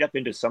 but right up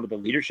into some of the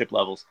leadership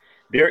levels,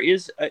 there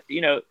is,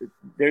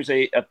 there's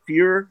a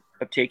fear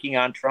of taking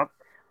on Trump.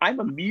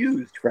 I'm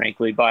amused,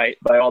 frankly, by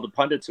all the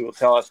pundits who will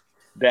tell us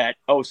that,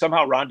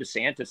 somehow Ron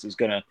DeSantis is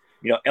going to,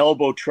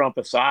 elbow Trump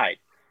aside.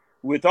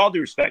 With all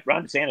due respect,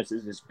 Ron DeSantis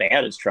is as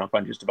bad as Trump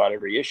on just about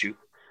every issue.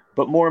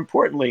 But more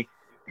importantly,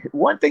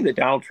 one thing that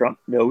Donald Trump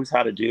knows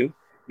how to do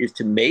is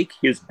to make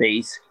his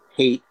base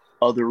hate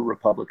other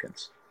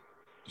Republicans.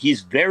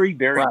 He's very,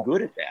 very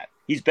good at that.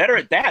 He's better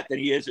at that than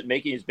he is at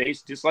making his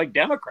base dislike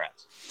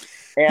Democrats.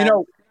 And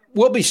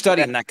we'll be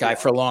studying that guy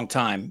for a long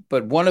time.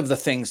 But one of the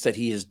things that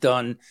he has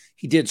done,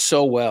 he did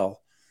so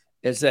well,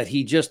 is that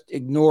he just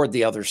ignored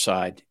the other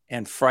side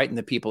and frightened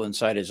the people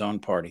inside his own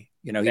party.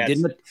 He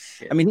didn't,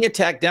 he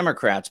attacked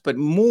Democrats, but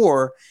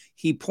more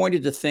he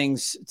pointed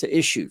to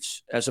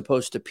issues as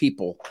opposed to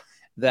people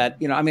that,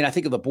 I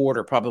think of the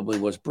border probably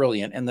was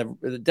brilliant, and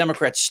the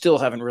Democrats still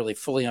haven't really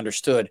fully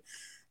understood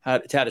how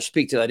to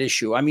speak to that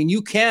issue. I mean,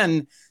 you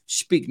can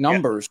speak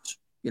numbers.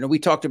 We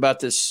talked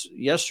about this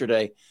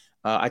yesterday.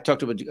 I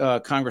talked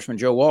to Congressman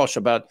Joe Walsh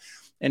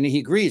and he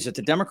agrees that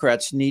the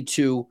Democrats need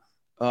to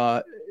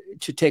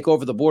take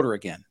over the border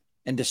again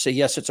and to say,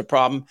 yes, it's a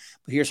problem,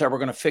 but here's how we're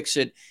going to fix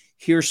it.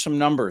 Here's some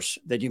numbers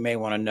that you may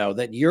want to know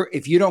that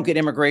if you don't get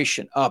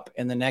immigration up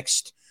in the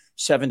next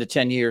 7 to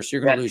 10 years,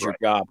 you're going to lose your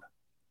job.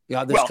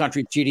 This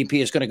country's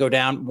GDP is going to go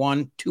down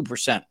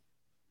 1-2%.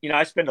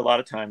 I spend a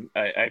lot of time.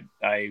 I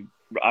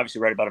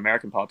obviously write about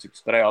American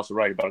politics, but I also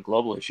write about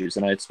global issues,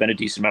 and I spent a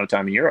decent amount of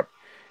time in Europe.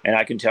 And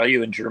I can tell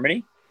you, in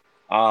Germany,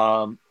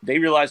 they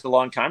realized a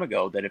long time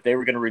ago that if they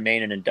were going to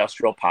remain an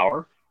industrial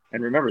power,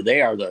 and remember,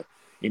 they are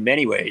in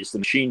many ways, the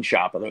machine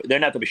shop. They're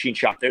not the machine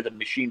shop; they're the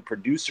machine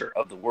producer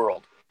of the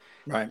world.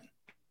 Right.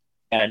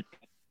 And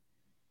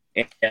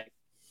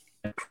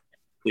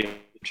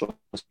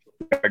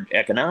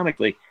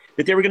economically,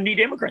 that they were going to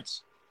need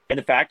immigrants. And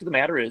the fact of the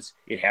matter is,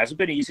 it hasn't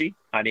been easy.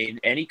 I mean,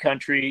 any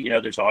country,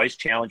 there's always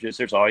challenges,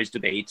 there's always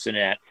debates and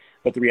that.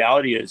 But the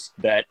reality is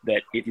that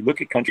if you look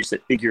at countries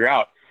that figure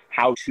out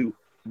how to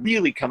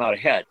really come out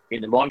ahead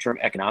in the long-term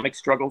economic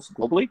struggles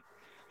globally,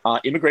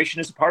 immigration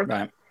is a part of that.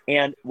 Right.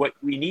 And what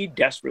we need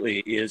desperately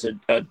is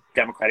a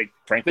Democratic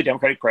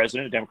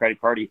president, a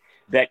Democratic Party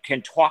that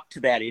can talk to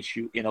that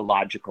issue in a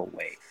logical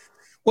way.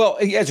 Well,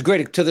 it's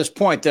great to this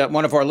point that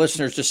one of our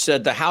listeners just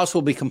said the House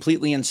will be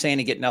completely insane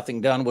and get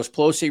nothing done. Was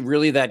Pelosi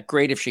really that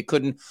great if she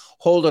couldn't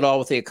hold it all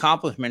with the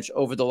accomplishments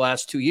over the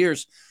last 2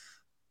 years?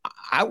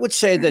 I would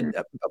say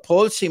that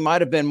Pelosi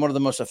might have been one of the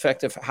most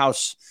effective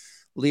House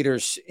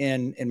leaders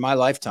in my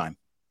lifetime.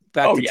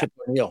 Back to Chip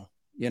O'Neill.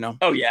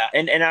 Oh yeah,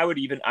 and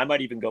I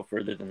might even go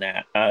further than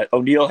that.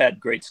 O'Neill had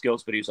great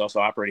skills, but he was also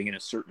operating in a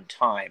certain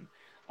time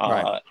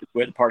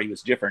where the party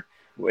was different.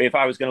 If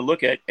I was going to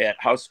look at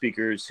House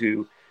speakers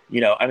who,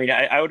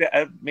 I would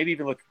maybe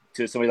even look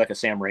to somebody like a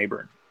Sam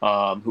Rayburn,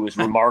 who was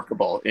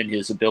remarkable in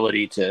his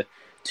ability to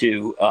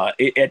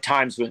at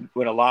times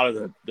when a lot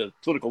of the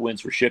political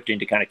winds were shifting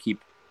to kind of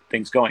keep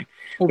things going.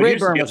 Well,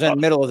 Rayburn was in the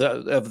middle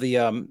of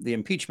the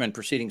impeachment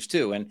proceedings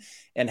too,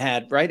 and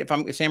had, right? If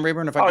I'm Sam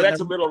Rayburn, if I that's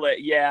a little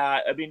yeah.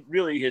 I mean,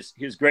 really,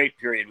 his great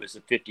period was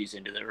the 50s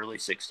into the early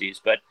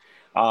 60s. But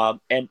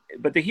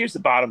here's the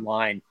bottom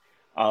line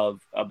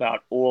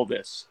about all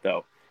this,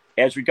 though,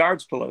 as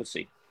regards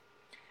Pelosi.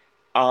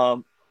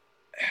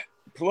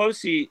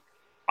 Pelosi,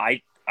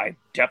 I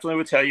definitely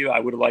would tell you I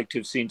would have liked to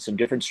have seen some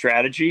different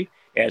strategy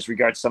as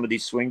regards some of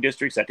these swing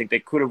districts. I think they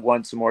could have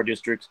won some more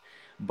districts,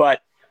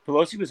 but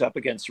Pelosi was up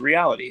against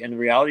reality, and the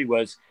reality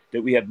was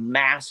that we have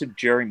massive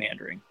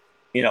gerrymandering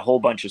in a whole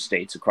bunch of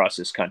states across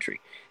this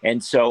country.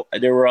 And so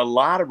there were a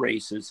lot of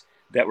races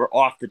that were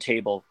off the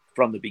table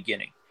from the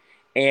beginning.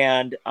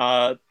 And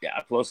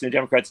Pelosi and the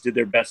Democrats did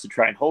their best to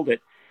try and hold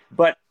it.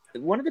 But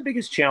one of the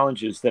biggest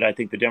challenges that I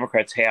think the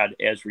Democrats had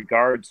as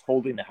regards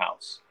holding the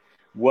House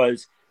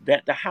was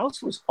that the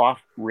House was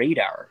off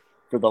radar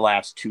for the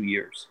last 2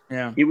 years.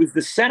 Yeah. It was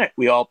the Senate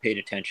we all paid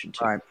attention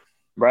to,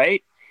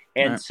 right?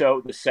 And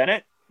so the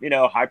Senate,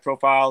 high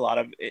profile, a lot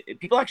of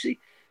people actually,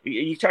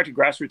 you talk to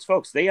grassroots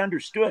folks, they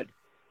understood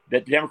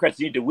that the Democrats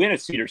needed to win a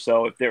seat or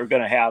so if they were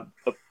going to have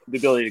the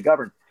ability to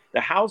govern.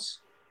 The House,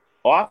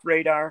 off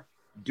radar,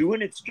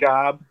 doing its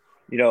job,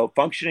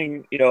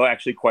 functioning,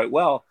 actually quite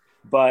well,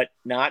 but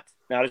not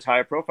as high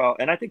a profile.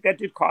 And I think that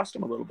did cost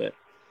them a little bit.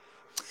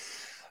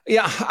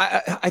 Yeah,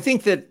 I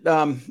think that,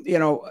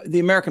 the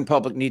American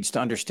public needs to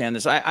understand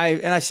this.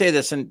 I say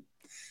this, and,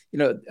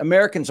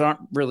 Americans aren't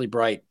really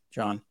bright,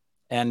 John.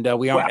 And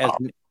we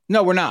aren't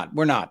no, we're not.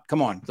 We're not.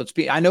 Come on.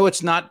 I know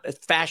it's not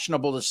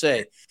fashionable to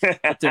say,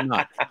 but they're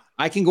not.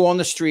 I can go on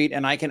the street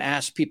and I can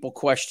ask people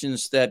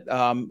questions that,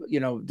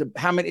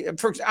 how many,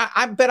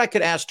 I bet I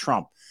could ask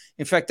Trump.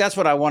 In fact, that's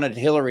what I wanted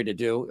Hillary to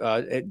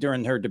do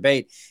during her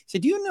debate. I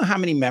said, do you know how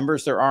many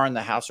members there are in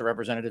the House of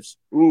Representatives?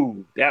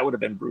 Ooh, that would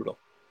have been brutal.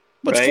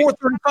 But it's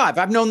 435.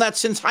 I've known that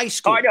since high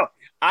school. Oh,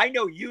 I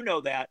know you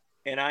know that.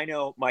 And I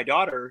know my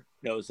daughter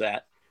knows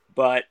that.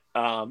 But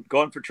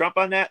going for Trump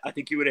on that, I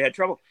think you would have had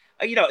trouble.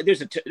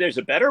 There's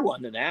a better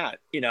one than that.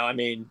 Who are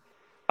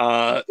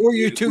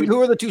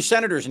the two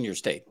senators in your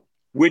state?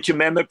 Which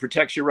amendment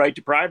protects your right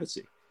to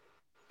privacy?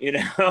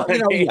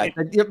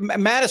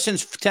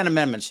 Madison's 10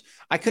 amendments.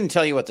 I couldn't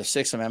tell you what the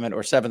 6th Amendment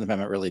or 7th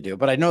Amendment really do,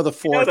 but I know the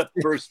 4th. The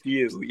first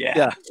few,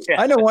 yeah.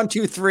 I know 1,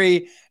 2,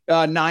 3,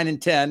 9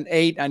 and 10,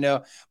 8. I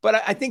know,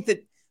 but I think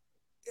that,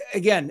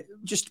 again,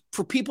 just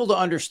for people to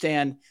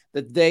understand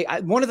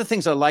that one of the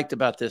things I liked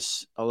about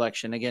this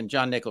election, again,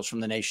 John Nichols from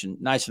The Nation,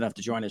 nice enough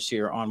to join us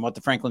here on What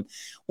the Franklin.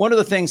 One of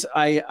the things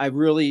I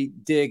really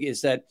dig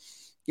is that,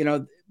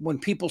 when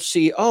people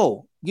see,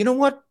 oh, you know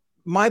what?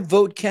 My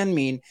vote can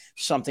mean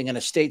something in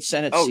a state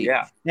Senate seat.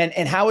 Yeah.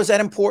 And how is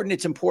that important?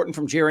 It's important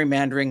from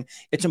gerrymandering.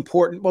 It's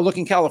important. Well, look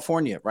in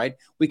California, right?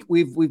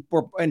 We're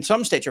in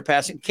some states are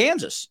passing.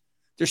 Kansas,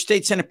 their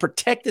state Senate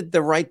protected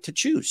the right to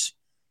choose.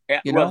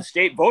 The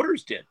state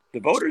voters did.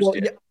 The voters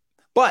did. Yeah.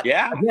 But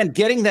again,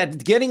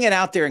 getting it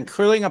out there and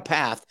clearing a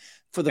path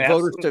for the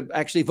voters to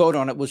actually vote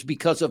on it was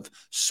because of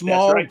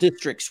small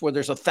districts where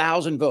there's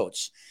 1,000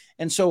 votes.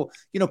 And so,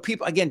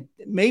 people, again,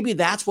 maybe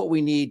that's what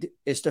we need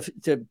is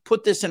to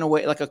put this in a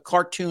way, like a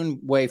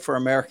cartoon way for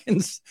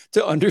Americans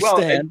to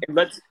understand. Well,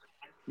 and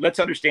let's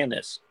understand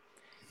this.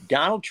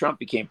 Donald Trump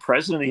became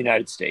president of the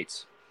United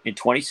States in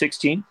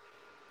 2016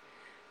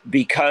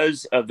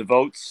 because of the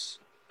votes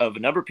of a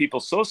number of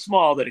people so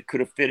small that it could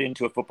have fit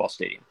into a football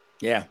stadium.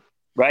 Yeah.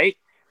 Right?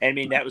 I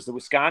mean, that was the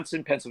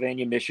Wisconsin,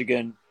 Pennsylvania,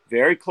 Michigan,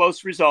 very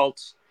close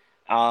results.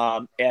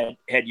 And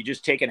had you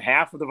just taken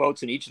half of the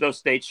votes in each of those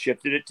states,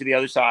 shifted it to the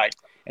other side,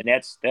 and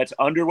that's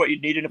under what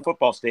you'd need in a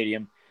football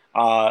stadium,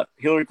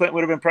 Hillary Clinton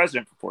would have been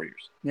president for 4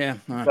 years. Yeah.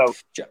 So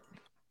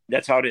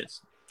that's how it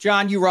is.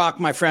 John, you rock,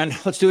 my friend.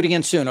 Let's do it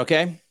again soon,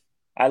 okay?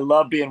 I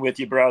love being with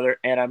you, brother,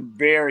 and I'm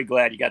very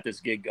glad you got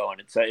this gig going.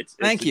 It's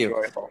Thank you.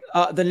 Enjoyable.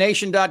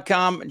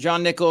 TheNation.com,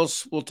 John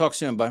Nichols. We'll talk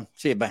soon, bud.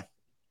 See you, bye.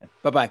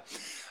 Bye-bye.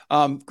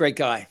 Great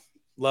guy.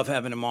 Love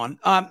having him on.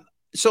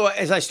 So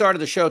as I started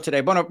the show today,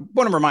 I want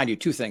to remind you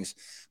 2 things.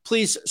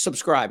 Please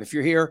subscribe if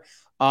you're here,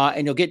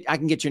 and I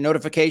can get your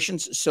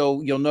notifications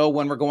so you'll know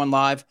when we're going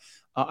live.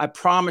 I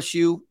promise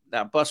you that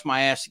I'll bust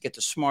my ass to get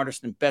the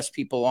smartest and best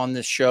people on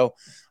this show.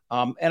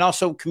 And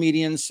also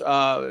comedians.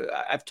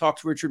 I've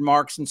talked to Richard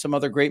Marx and some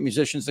other great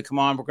musicians that come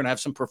on. We're going to have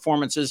some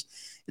performances.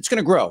 It's going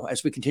to grow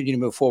as we continue to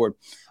move forward.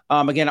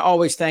 Again,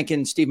 always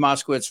thanking Steve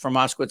Moskowitz from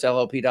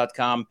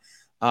MoskowitzLLP.com.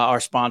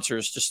 Our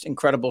sponsors, just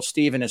incredible.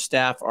 Steve and his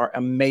staff are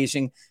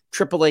amazing.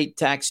 888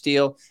 Tax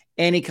Deal.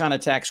 Any kind of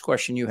tax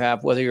question you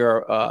have, whether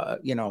you're a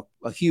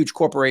huge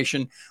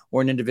corporation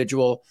or an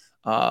individual,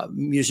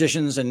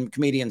 musicians and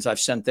comedians I've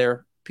sent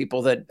there,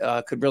 people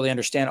that could really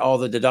understand all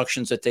the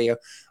deductions that they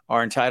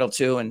are entitled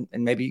to, and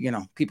maybe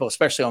people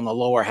especially on the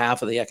lower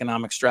half of the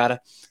economic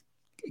strata.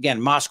 Again,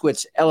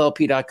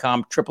 MoskowitzLLP.com,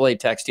 888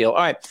 Tax Deal. All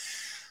right.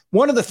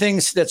 One of the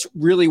things that's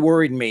really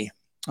worried me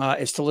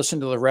is to listen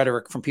to the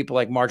rhetoric from people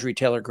like Marjorie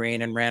Taylor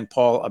Greene and Rand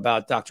Paul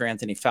about Dr.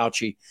 Anthony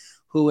Fauci,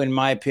 who, in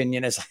my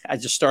opinion, is, I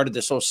just started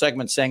this whole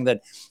segment saying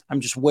that I'm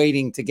just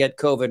waiting to get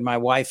COVID. My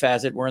wife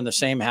has it. We're in the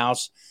same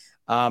house.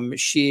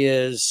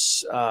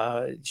 She's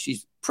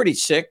pretty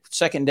sick.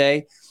 Second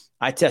day,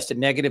 I tested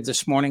negative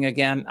this morning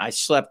again. I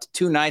slept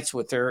 2 nights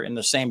with her in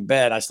the same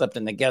bed. I slept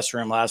in the guest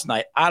room last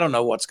night. I don't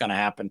know what's going to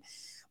happen,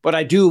 but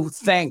I do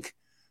thank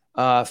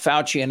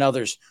Fauci and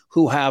others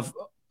who have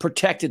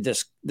protected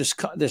this.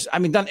 I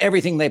mean, done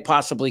everything they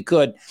possibly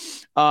could.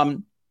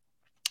 I'm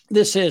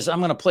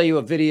going to play you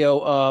a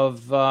video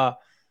of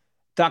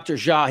Dr.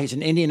 Jha. He's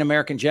an Indian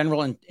American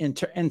general and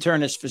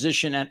internist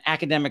physician and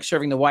academic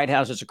serving the White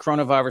House as a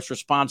coronavirus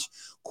response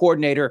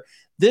coordinator.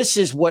 This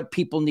is what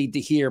people need to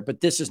hear, but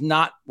this is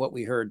not what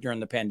we heard during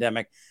the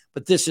pandemic,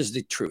 but this is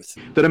the truth.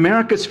 That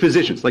America's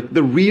physicians, like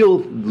the real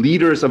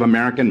leaders of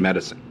American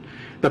medicine,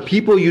 the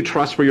people you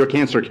trust for your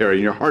cancer care and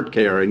your heart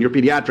care and your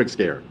pediatrics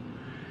care,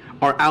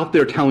 are out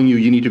there telling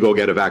you need to go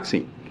get a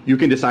vaccine. You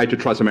can decide to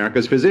trust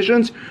America's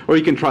physicians, or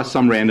you can trust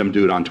some random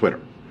dude on Twitter.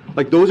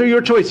 Like, those are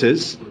your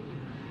choices.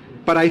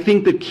 But I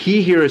think the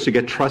key here is to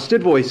get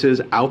trusted voices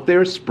out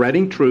there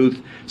spreading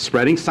truth,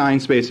 spreading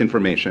science-based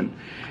information.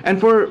 And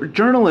for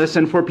journalists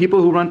and for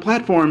people who run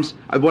platforms,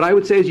 what I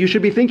would say is you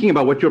should be thinking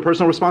about what your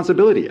personal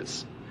responsibility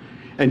is.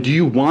 And do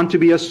you want to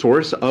be a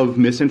source of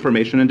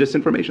misinformation and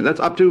disinformation? That's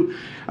up to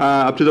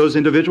those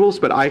individuals,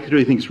 but I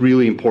actually think it's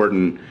really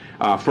important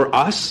for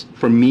us,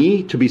 for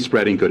me, to be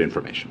spreading good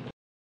information.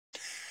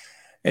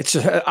 It's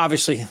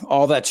obviously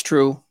all that's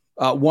true.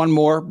 One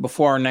more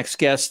before our next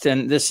guest,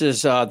 and this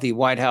is the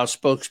White House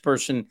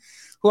spokesperson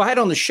who I had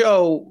on the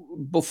show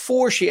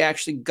before she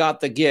actually got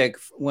the gig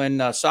when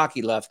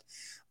Psaki left.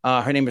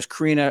 Her name is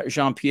Karina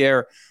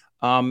Jean-Pierre.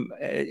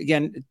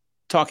 Again,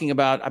 talking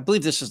about, I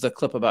believe this is the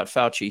clip about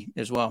Fauci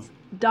as well.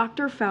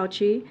 Dr.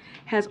 Fauci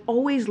has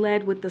always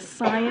led with the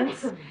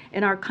science,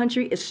 and our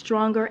country is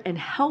stronger and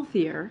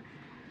healthier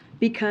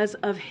because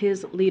of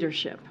his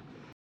leadership.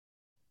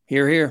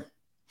 Hear, hear.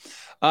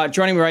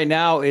 Joining me right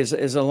now is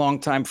a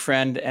longtime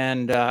friend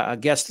and a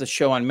guest of the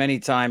show on many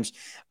times.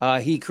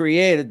 He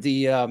created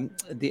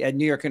at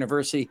New York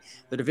University,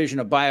 the Division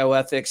of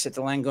Bioethics at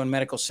the Langone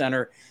Medical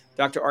Center.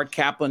 Dr. Art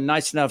Caplan,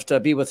 nice enough to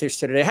be with us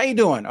today. How you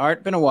doing,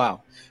 Art? Been a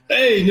while.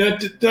 Hey, not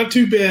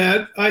too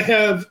bad. I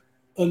have,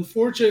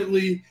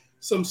 unfortunately,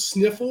 some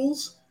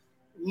sniffles,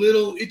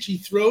 little itchy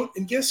throat,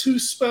 and guess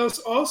whose spouse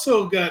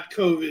also got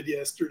COVID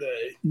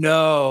yesterday?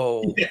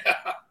 No. Yeah.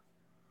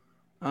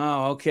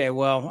 Oh, okay.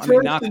 Well, I mean,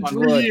 knock in on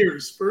 3 wood.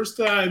 years, first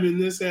time in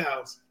this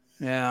house.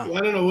 Yeah. Well,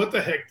 I don't know what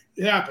the heck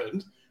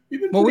happened. We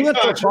went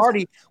to a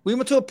party. We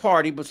went to a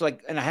party, but it's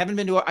like, and I haven't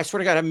been to. I swear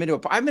to God, I haven't been to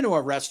I've been to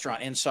a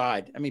restaurant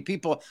inside. I mean,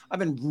 people. I've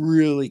been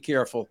really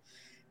careful,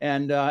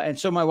 and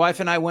so my wife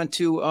and I went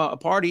to a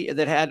party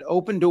that had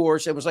open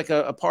doors. It was like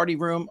a party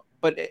room,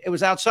 but it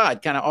was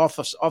outside, kind of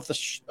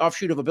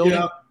offshoot of a building.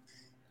 Yeah.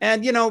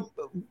 And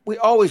we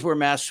always wear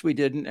masks. We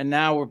didn't, and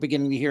now we're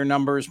beginning to hear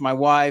numbers. My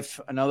wife,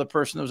 another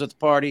person that was at the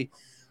party.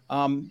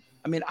 I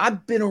mean,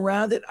 I've been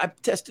around it.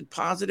 I've tested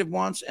positive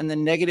once and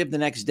then negative the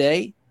next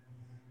day.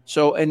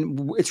 So,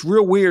 and it's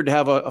real weird to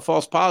have a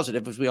false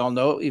positive, as we all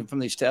know, even from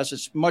these tests.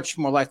 It's much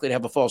more likely to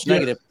have a false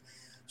negative.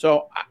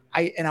 So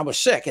I was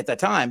sick at that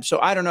time. So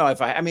I don't know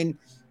if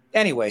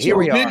anyway, here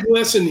we are. Big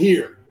lesson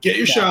here. Get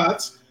your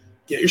shots.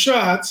 Get your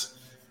shots.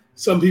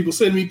 Some people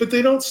say to me, but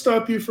they don't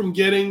stop you from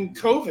getting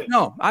COVID.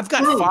 No, I've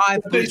got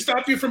 5. They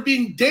stop you from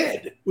being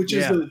dead, which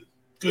is a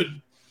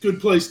good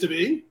place to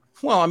be.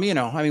 Well, I mean,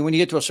 when you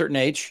get to a certain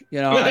age,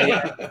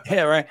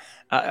 yeah, right.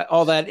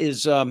 All that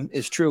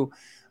is true.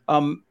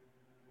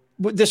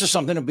 This is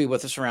something to be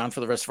with us around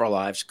for the rest of our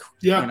lives.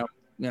 Yeah.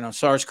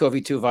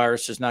 SARS-CoV-2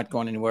 virus is not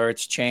going anywhere.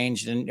 It's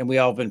changed, and we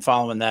all have been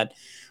following that.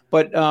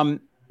 But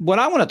what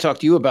I want to talk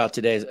to you about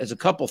today is a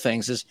couple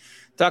things. Is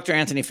Dr.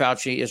 Anthony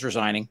Fauci is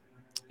resigning,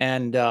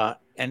 and I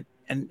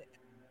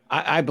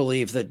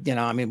believe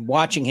that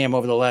watching him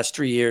over the last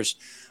 3 years,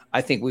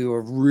 I think we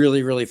were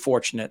really, really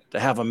fortunate to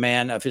have a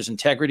man of his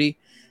integrity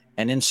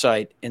and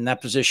insight in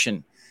that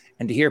position,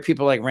 and to hear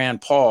people like Rand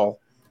Paul,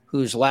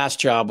 whose last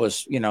job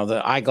was,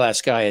 the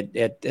eyeglass guy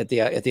at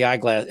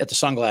the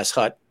Sunglass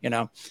Hut,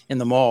 in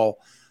the mall.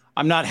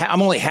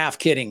 I'm only half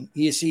kidding.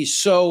 He's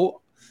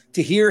so,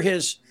 to hear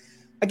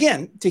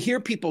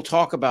people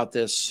talk about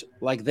this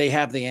like they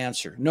have the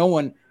answer. No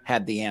one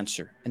had the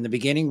answer in the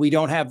beginning. We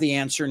don't have the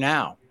answer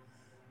now.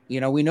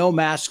 We know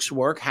masks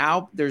work.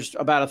 How? There's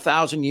about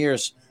 1,000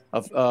 years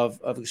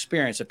of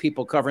experience of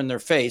people covering their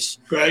face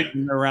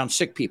around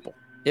sick people.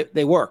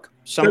 They work.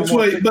 That's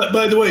why. But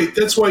by the way,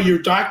 that's why your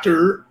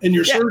doctor and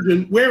your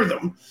surgeon wear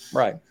them.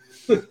 Right.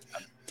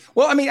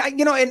 Well, I mean,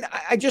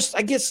 I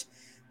guess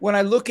when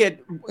I look at,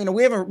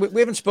 we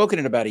haven't spoken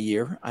in about a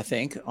year, I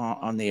think,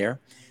 on the air,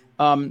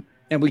 and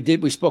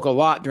we spoke a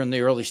lot during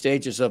the early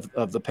stages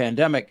of the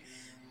pandemic,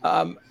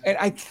 and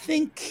I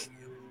think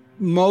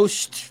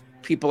most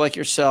people like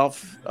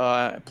yourself,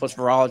 plus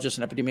virologists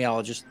and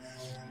epidemiologists,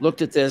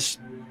 looked at this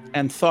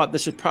and thought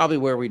this is probably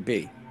where we'd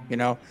be.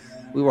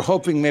 We were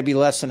hoping maybe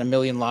less than 1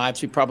 million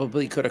lives. We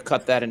probably could have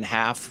cut that in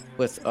half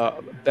with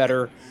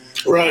better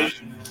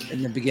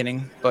in the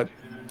beginning. But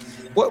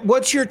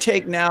What's your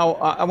take now?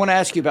 I want to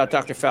ask you about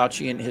Dr.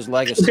 Fauci and his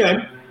legacy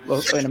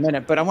in a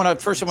minute, but I want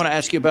to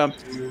ask you about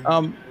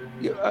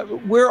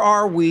where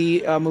are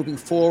we moving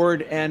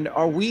forward, and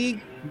are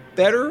we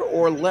better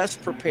or less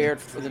prepared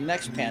for the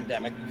next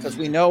pandemic, because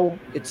we know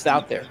it's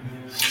out there?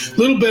 A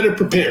little better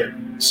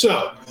prepared.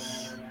 So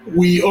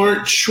we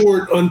aren't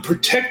short on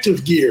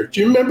protective gear.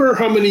 Do you remember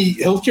how many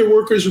healthcare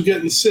workers were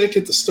getting sick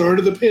at the start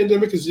of the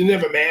pandemic because they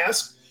didn't have a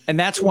mask? And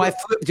that's why,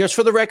 just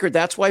for the record,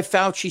 that's why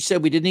Fauci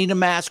said we didn't need a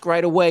mask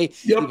right away.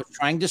 Yep. He was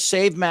trying to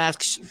save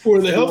masks for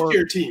the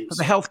healthcare teams.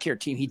 For the healthcare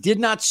team. He did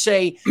not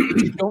say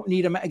you don't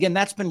need a mask. Again,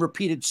 that's been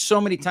repeated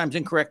so many times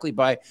incorrectly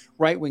by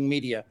right-wing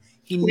media.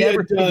 We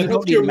never had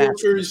healthcare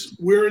workers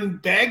wearing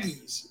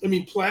baggies. I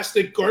mean,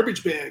 plastic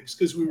garbage bags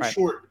because we were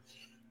short.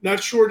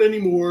 Not short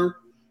anymore.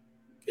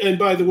 And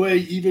by the way,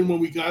 even when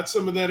we got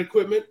some of that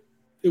equipment,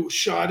 it was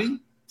shoddy.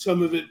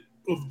 Some of it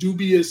of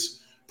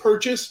dubious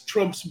purchase.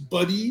 Trump's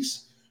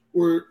buddies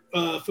were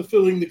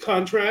fulfilling the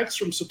contracts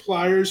from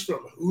suppliers from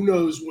who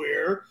knows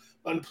where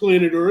on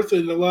planet Earth.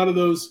 And a lot of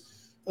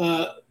those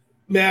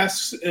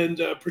masks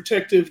and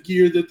protective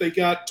gear that they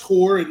got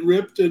tore and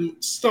ripped and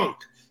stunk.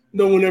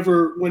 No one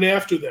ever went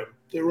after them.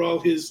 They were all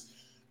his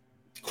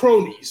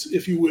cronies,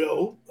 if you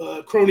will.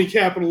 Crony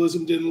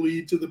capitalism didn't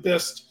lead to the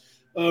best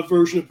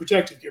version of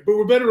protective gear, but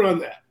we're better on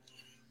that.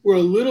 We're a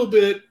little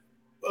bit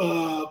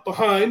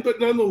behind, but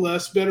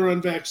nonetheless better on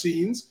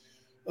vaccines.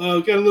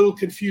 Got a little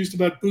confused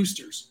about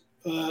boosters.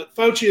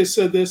 Fauci has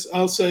said this,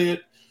 I'll say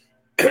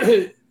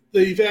it.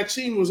 The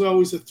vaccine was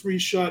always a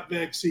 3-shot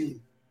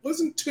vaccine. It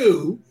wasn't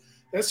 2.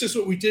 That's just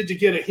what we did to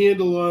get a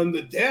handle on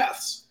the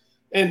deaths.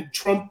 And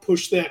Trump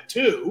pushed that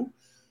too.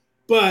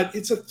 But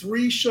it's a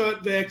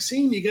 3-shot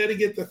vaccine. You got to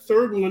get the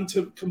third one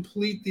to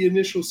complete the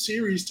initial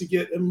series to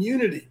get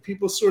immunity.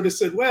 People sort of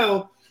said,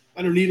 well,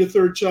 I don't need a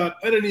 3rd shot.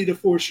 I don't need a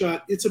 4th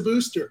shot. It's a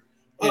booster.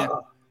 Yeah.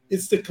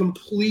 It's the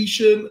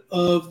completion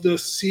of the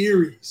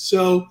series.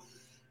 So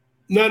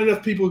not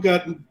enough people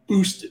gotten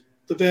boosted.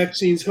 The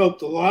vaccines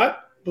helped a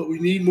lot, but we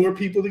need more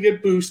people to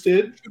get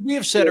boosted. Should we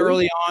have said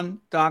early on,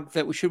 Doc,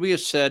 that should we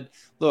have said,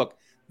 look,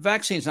 the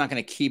vaccine's not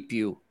going to keep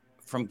you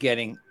from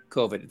getting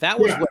COVID? That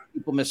was what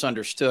people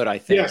misunderstood, I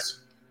think. Yes.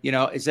 You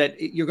know, is that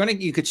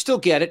you could still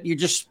get it. You're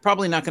just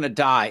probably not going to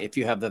die if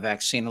you have the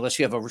vaccine, unless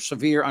you have a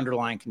severe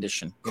underlying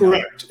condition.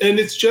 Correct. And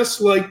it's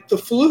just like the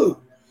flu.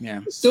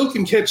 Yeah. Still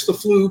can catch the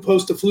flu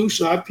post a flu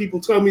shot. People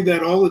tell me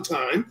that all the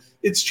time.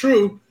 It's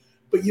true,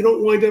 but you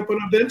don't wind up on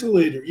a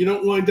ventilator. You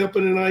don't wind up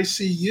in an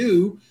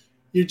ICU.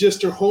 You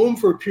just are home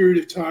for a period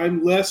of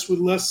time, with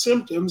less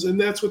symptoms, and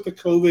that's what the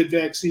COVID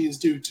vaccines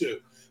do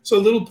too. So a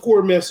little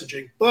poor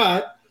messaging,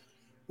 but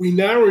we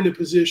now are in a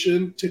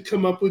position to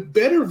come up with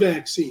better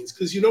vaccines,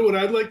 because you know what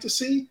I'd like to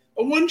see?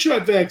 A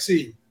 1-shot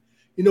vaccine.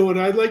 You know what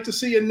I'd like to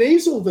see? A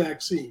nasal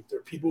vaccine. There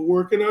are people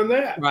working on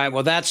that. Right.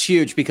 Well, that's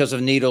huge because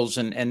of needles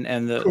and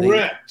the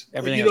correct.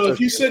 Everything. You know, if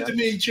you said to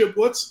me, Chip,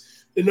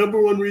 what's the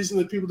number one reason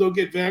that people don't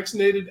get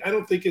vaccinated? I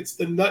don't think it's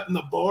the nut in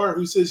the bar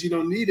who says you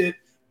don't need it.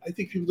 I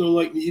think people don't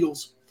like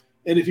needles.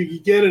 And if you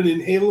could get an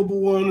inhalable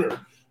one or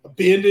a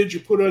bandage you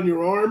put on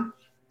your arm,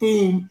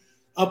 boom,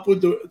 up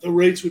with the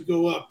rates would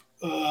go up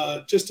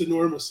just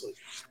enormously.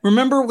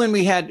 Remember when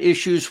we had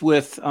issues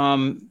with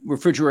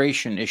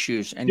refrigeration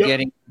issues and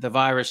getting the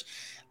virus?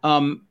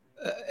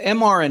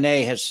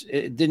 mRNA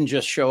it didn't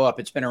just show up.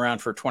 It's been around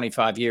for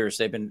 25 years.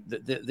 They've been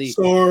the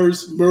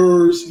SARS,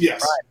 MERS,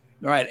 yes.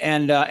 Right.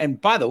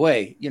 And by the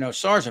way, you know,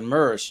 SARS and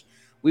MERS,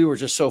 we were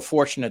just so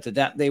fortunate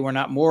that they were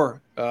not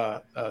more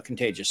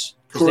contagious.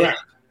 Correct.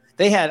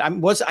 They had,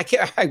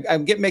 I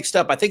get mixed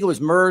up. I think it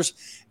was MERS.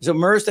 Is it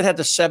MERS that had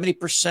the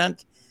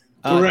 70%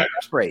 death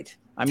rate?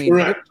 I mean,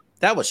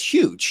 that was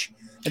huge.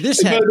 And by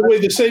the way,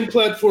 the same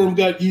platform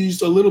got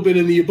used a little bit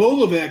in the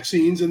Ebola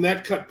vaccines, and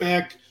that cut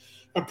back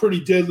a pretty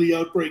deadly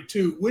outbreak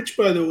too, which,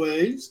 by the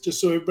way,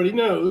 just so everybody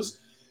knows,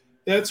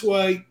 that's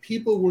why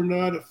people were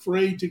not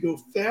afraid to go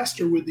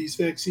faster with these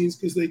vaccines,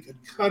 because they could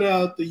cut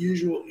out the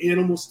usual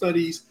animal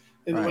studies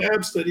and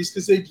lab studies,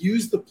 because they'd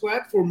used the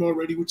platform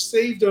already, which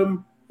saved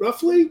them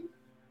roughly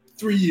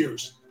 3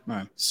 years.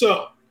 Right.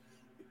 So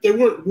they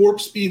weren't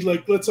warp speed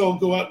like, let's all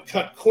go out and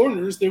cut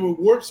corners. They were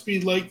warp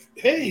speed like,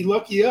 hey,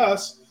 lucky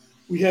us,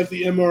 we have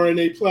the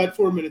mRNA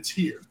platform and it's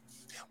here.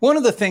 One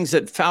of the things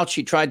that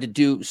Fauci tried to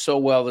do so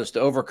well is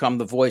to overcome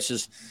the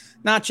voices,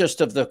 not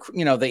just of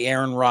the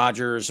Aaron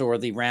Rodgers or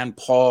the Rand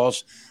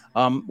Pauls,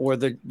 or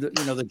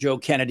the Joe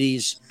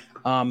Kennedys,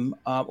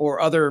 or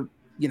other,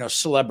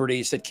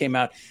 celebrities that came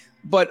out,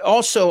 but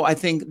also I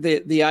think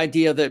the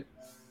idea that,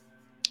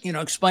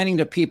 explaining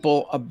to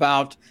people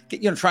about,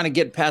 trying to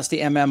get past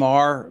the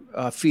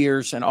MMR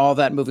fears and all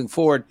that moving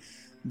forward,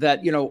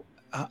 that,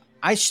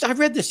 I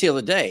read this the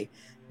other day,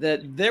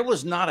 that there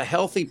was not a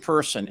healthy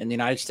person in the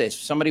United States,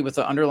 somebody with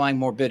an underlying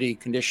morbidity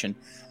condition,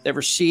 that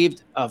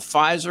received a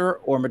Pfizer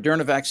or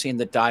Moderna vaccine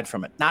that died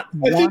from it. Not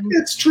one. I think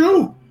that's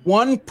true.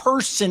 One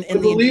person. I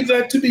believe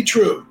that to be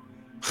true.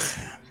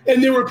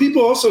 And there were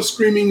people also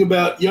screaming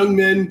about young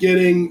men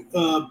getting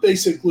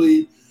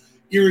basically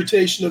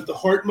irritation of the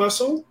heart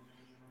muscle.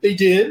 They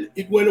did.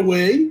 It went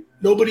away.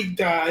 Nobody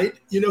died.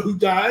 You know who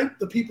died?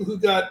 The people who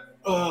got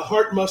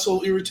heart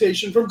muscle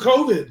irritation from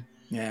COVID.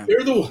 Yeah.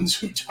 They're the ones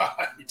who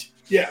died.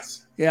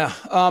 Yes. Yeah.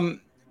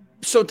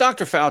 So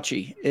Dr.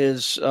 Fauci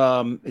is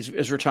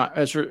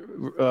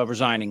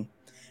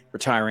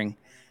retiring.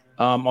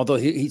 Although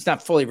he's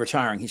not fully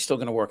retiring, he's still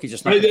going to work. He's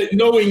just not.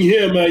 Knowing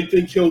him, I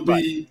think he'll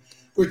be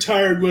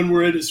retired when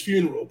we're at his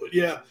funeral. But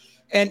yeah.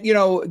 And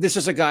this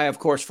is a guy, of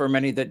course, for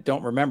many that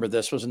don't remember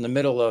this, was in the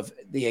middle of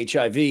the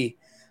HIV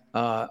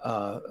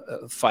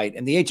fight,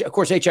 and of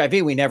course HIV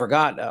we never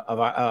got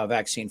a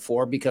vaccine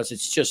for, because it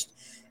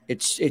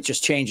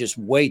just changes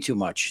way too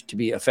much to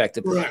be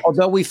effective. Correct.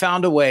 Although we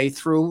found a way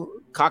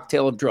through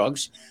cocktail of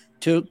drugs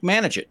to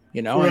manage it,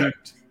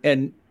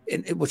 and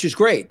which is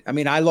great. I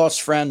mean, I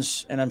lost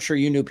friends, and I'm sure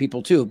you knew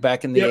people too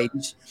back in the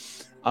 80s,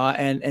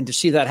 and to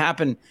see that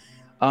happen.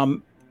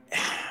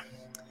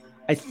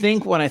 I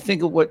think when I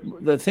think of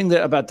the thing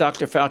about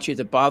Dr. Fauci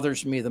that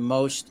bothers me the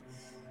most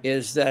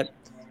is that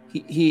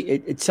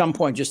he at some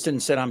point just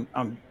didn't say,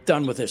 I'm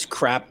done with this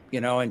crap,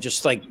 and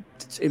just like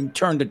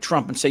turn to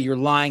Trump and say, you're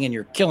lying and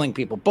you're killing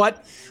people.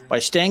 But by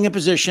staying in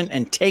position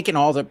and taking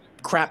all the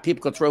crap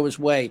people could throw his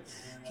way,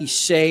 he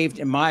saved,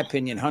 in my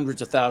opinion,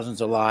 hundreds of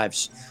thousands of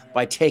lives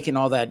by taking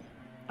all that.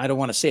 I don't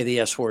want to say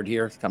the S word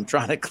here. I'm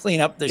trying to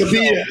clean up the show.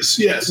 BS,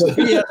 yes.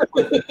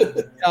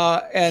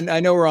 And I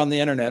know we're on the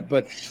internet,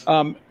 but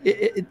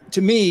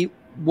to me,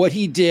 what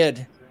he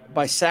did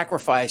by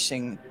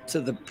sacrificing to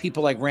the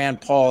people like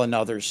Rand Paul and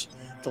others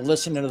to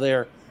listen to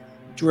their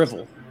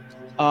drivel,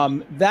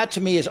 that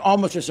to me is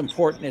almost as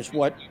important as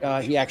what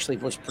he actually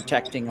was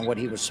protecting and what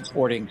he was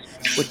supporting.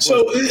 This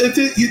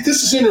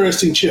is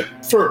interesting, Chip.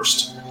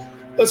 First,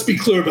 let's be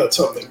clear about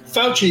something.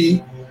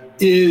 Fauci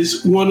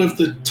is one of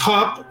the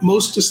top,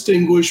 most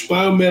distinguished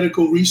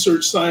biomedical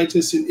research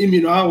scientists in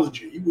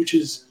immunology, which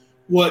is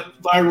what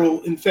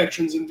viral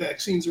infections and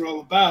vaccines are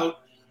all about,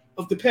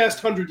 of the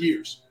past 100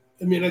 years.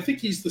 I mean, I think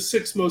he's the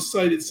sixth most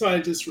cited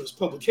scientist for his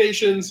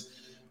publications.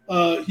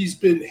 He's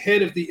been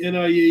head of the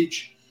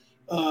NIH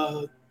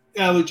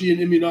Allergy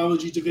and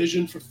Immunology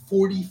Division for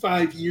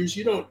 45 years.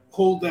 You don't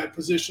hold that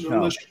position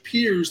unless your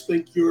peers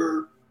think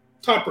you're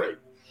top rate.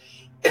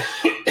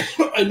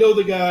 I know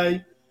the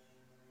guy,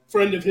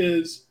 friend of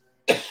his,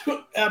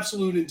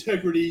 absolute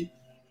integrity,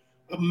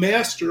 a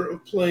master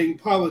of playing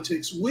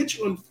politics, which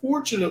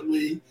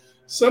unfortunately,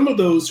 some of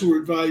those who were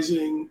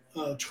advising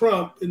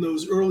Trump in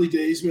those early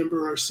days,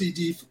 remember our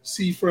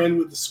CDC friend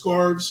with the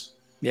scarves?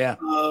 Yeah.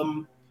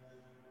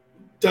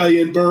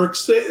 Diane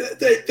Burks,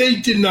 they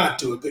did not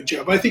do a good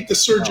job. I think the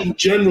Surgeon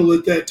General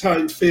at that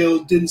time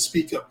failed, didn't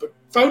speak up. But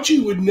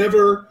Fauci would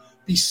never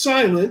be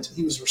silent.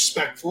 He was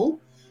respectful.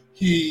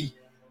 He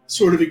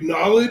sort of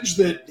acknowledged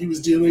that he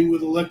was dealing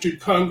with elected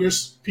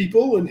Congress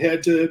people and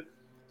had to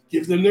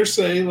give them their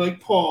say, like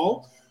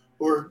Paul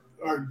or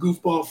our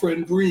goofball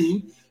friend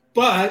Green.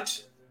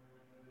 But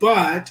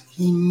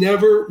he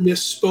never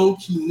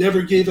misspoke. He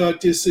never gave out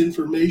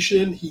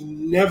disinformation. He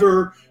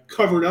never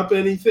covered up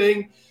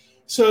anything.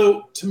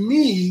 So to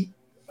me,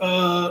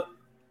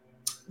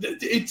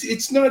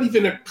 it's not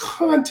even a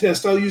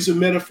contest. I'll use a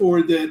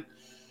metaphor that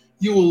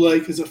you will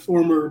like as a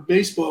former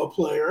baseball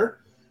player.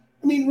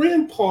 I mean,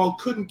 Rand Paul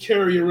couldn't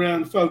carry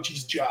around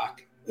Fauci's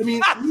jock. I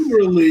mean,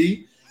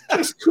 literally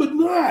just could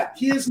not.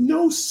 He has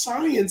no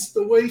science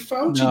the way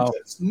Fauci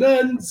does.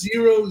 None,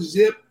 zero,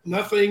 zip,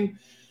 nothing.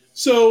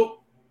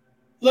 So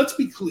let's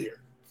be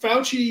clear.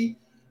 Fauci,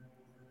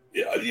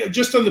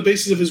 just on the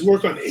basis of his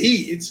work on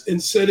AIDS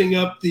and setting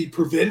up the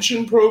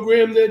prevention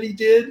program that he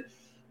did,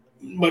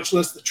 much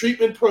less the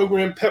treatment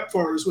program,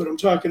 PEPFAR is what I'm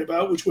talking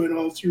about, which went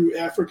all through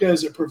Africa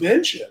as a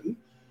prevention,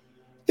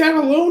 that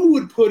alone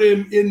would put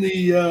him in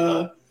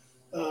the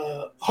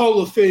Hall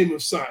of Fame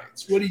of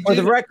Science. What he did. For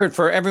the record,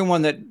 for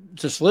everyone that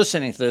just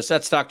listening to this,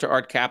 that's Dr.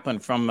 Art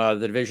Caplan from the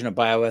Division of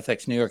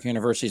Bioethics, New York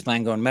University's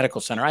Langone Medical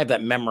Center. I have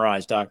that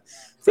memorized, Doc.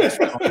 To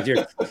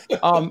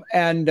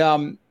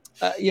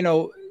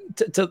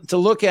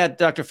look at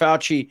Dr.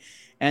 Fauci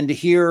and to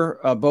hear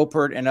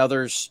Beaupert and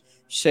others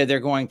say they're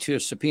going to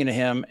subpoena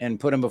him and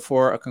put him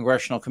before a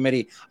congressional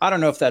committee, I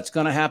don't know if that's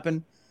going to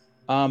happen.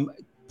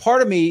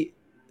 Part of me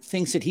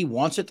thinks that he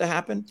wants it to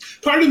happen.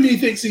 Part of me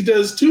thinks he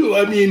does too.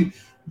 I mean,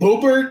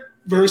 Beaupert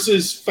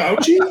versus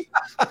Fauci.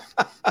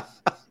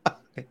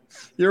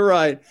 You're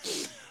right.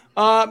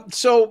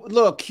 So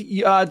look,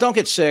 don't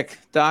get sick,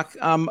 Doc.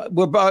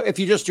 If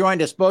you just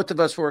joined us, both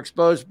of us were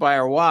exposed by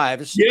our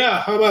wives.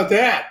 Yeah, how about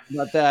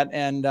that?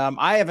 And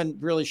I haven't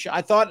really.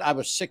 I thought I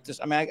was sick.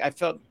 I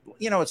felt,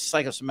 it's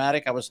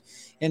psychosomatic. I was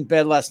in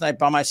bed last night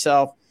by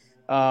myself,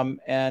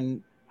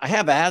 and I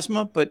have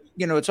asthma, but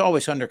it's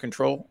always under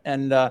control.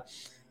 And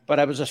but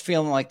I was just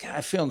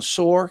feeling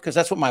sore because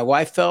that's what my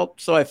wife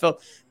felt. So I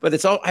felt,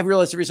 but I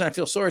realized the reason I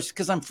feel sore is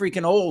because I'm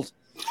freaking old.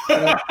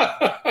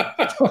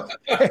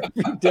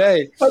 Every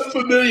day. I'm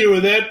familiar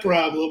with that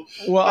problem.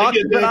 Well, I'll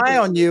keep an eye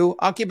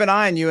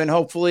on you. And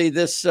hopefully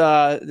this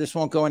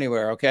won't go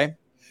anywhere. Okay.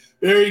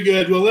 Very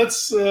good. Well,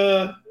 let's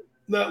not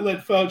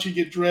let Fauci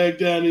get dragged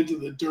down into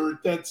the dirt.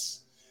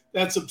 That's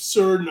that's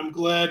absurd. And I'm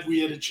glad we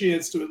had a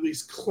chance to at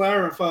least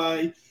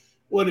clarify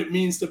what it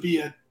means to be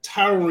a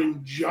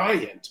towering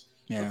giant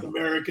of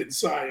American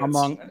science.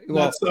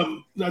 Not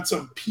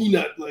some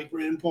peanut like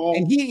Rand Paul.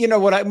 And he,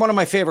 one of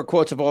my favorite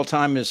quotes of all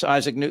time is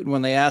Isaac Newton,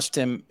 when they asked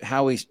him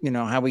how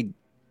he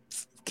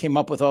came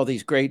up with all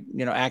these great,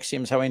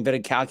 axioms, how he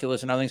invented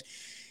calculus and other things.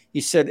 He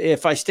said,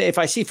 if I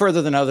see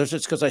further than others,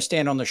 it's because I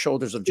stand on the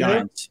shoulders of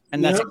giants.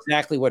 And that's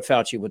exactly what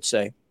Fauci would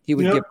say. He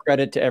would give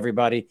credit to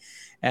everybody.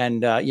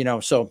 And,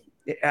 so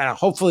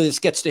hopefully this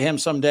gets to him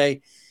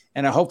someday.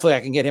 And hopefully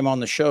I can get him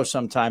on the show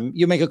sometime.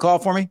 You make a call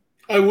for me?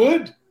 I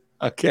would.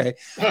 Okay.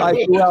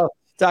 Well,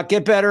 Doc,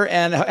 get better.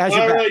 And how's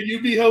your back? All right,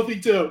 you be healthy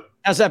too.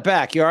 How's that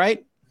back? You all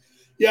right?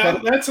 Yeah,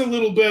 that's a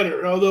little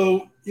better.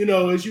 Although,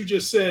 as you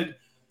just said,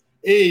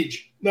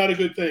 age, not a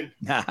good thing.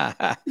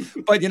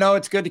 But,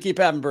 it's good to keep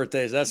having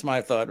birthdays. That's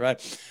my thought,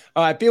 right?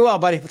 All right, be well,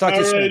 buddy. We'll talk to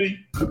you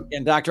soon.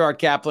 And Dr. Art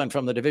Caplan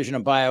from the Division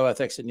of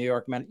Bioethics at New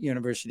York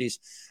University's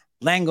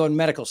Langone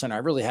Medical Center. I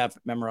really have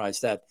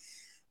memorized that.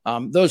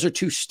 Those are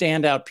two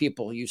standout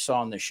people you saw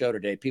on the show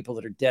today, people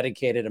that are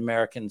dedicated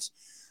Americans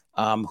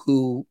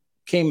who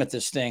came at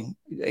this thing,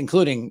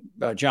 including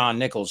John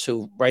Nichols,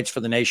 who writes for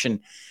The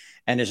Nation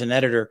and is an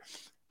editor.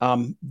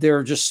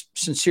 They're just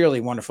sincerely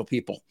wonderful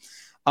people.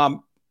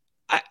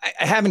 I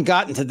haven't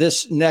gotten to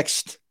this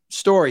next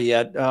story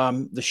yet,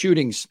 the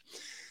shootings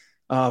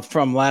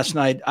from last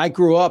night. I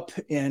grew up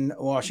in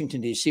Washington,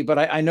 D.C., but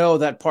I know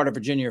that part of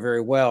Virginia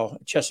very well,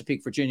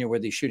 Chesapeake, Virginia, where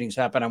these shootings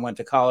happened. I went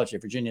to college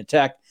at Virginia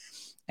Tech,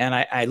 and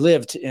I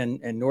lived in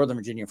Northern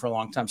Virginia for a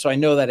long time. So I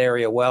know that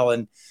area well.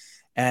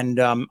 And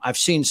I've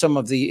seen some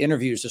of the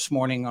interviews this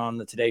morning on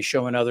the Today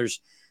Show and others,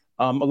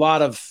 a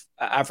lot of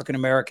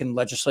African-American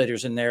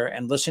legislators in there,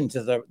 and listen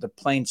to the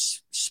plain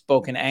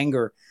spoken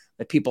anger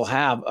that people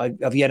have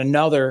of yet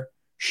another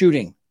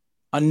shooting,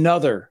 and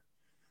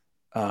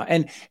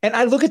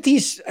I look at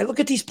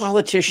these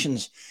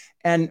politicians,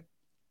 and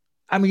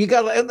I mean,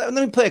 let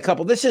me play a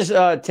couple. This is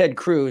Ted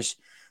Cruz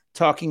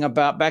talking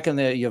about, back in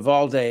the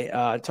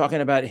Uvalde,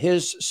 talking about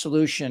his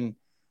solution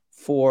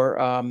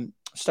for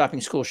stopping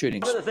school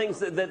shootings. One of the things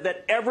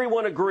that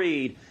everyone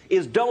agreed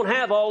is don't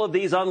have all of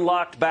these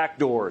unlocked back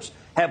doors.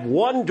 Have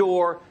one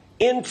door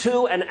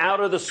into and out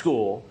of the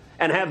school,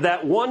 and have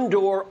that one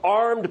door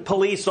armed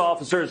police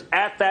officers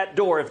at that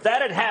door. If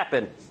that had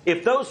happened,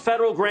 if those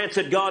federal grants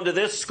had gone to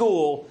this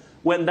school,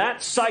 when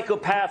that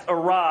psychopath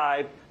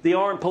arrived, the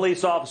armed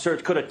police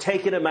officers could have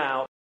taken him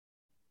out.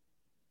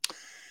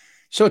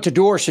 So it's a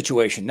door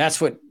situation.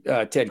 That's what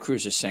Ted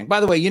Cruz is saying. By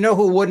the way, you know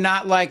who would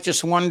not like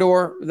just one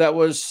door that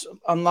was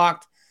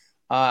unlocked?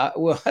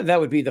 Well, that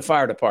would be the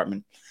fire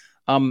department.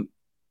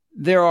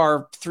 There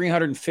are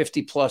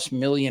 350 plus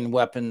million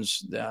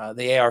weapons, the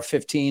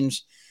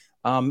AR-15s.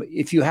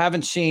 If you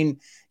haven't seen,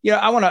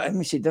 let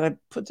me see. Did I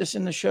put this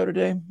in the show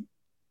today?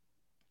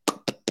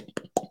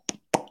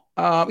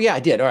 Yeah, I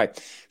did. All right.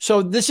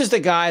 So this is the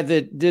guy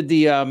that did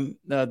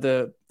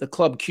the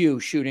Club Q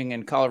shooting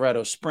in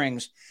Colorado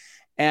Springs.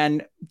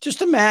 And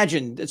just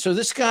imagine, so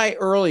this guy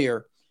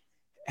earlier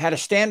had a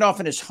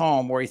standoff in his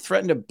home where he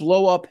threatened to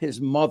blow up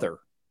his mother.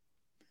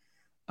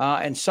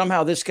 And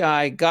somehow this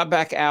guy got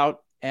back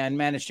out and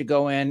managed to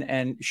go in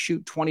and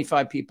shoot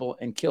 25 people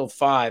and kill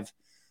 5.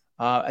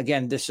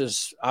 Again, this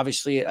is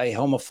obviously a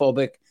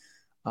homophobic,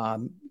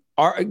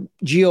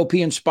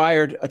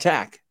 GOP-inspired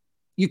attack.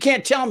 You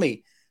can't tell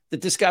me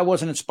that this guy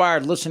wasn't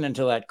inspired listening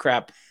to that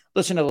crap.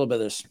 Listen to a little bit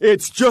of this.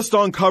 It's just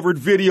uncovered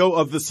video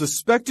of the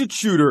suspected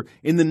shooter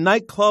in the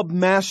nightclub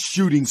mass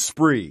shooting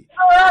spree.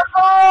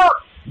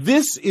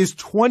 This is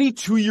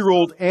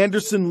 22-year-old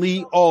Anderson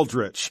Lee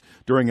Aldrich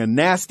during a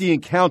nasty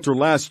encounter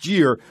last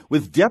year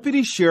with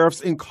deputy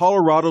sheriffs in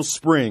Colorado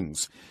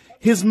Springs.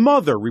 His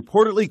mother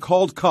reportedly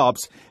called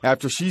cops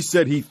after she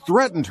said he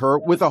threatened her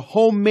with a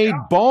homemade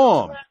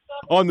bomb.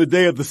 On the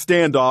day of the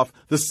standoff,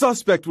 the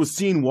suspect was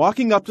seen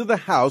walking up to the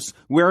house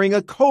wearing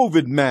a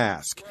COVID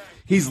mask.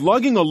 He's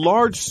lugging a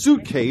large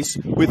suitcase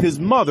with his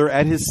mother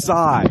at his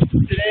side.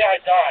 Today I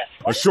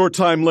die. A short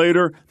time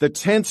later, the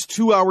tense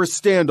 2-hour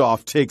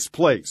standoff takes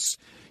place.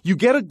 You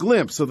get a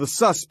glimpse of the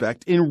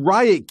suspect in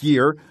riot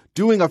gear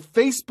doing a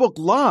Facebook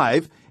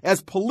Live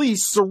as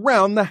police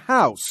surround the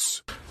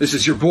house. This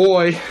is your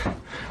boy.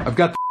 I've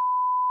got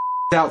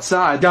the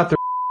outside, got the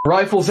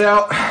rifles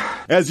out.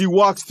 As he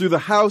walks through the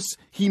house,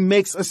 he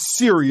makes a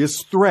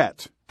serious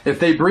threat. If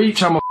they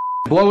breach, I'm gonna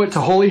blow it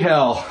to holy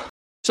hell.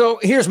 So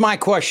here's my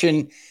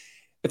question.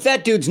 If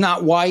that dude's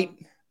not white,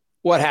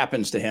 what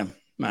happens to him?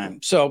 Man.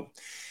 So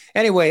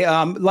anyway,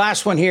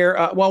 last one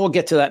here. We'll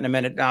get to that in a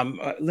minute.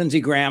 Lindsey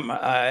Graham,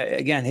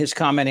 again, his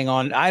commenting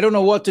on, I don't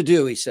know what to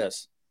do, he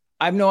says.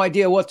 I have no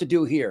idea what to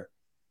do here.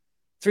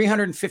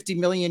 350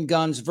 million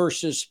guns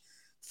versus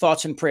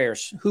thoughts and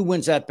prayers. Who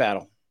wins that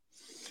battle?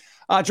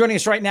 Joining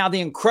us right now,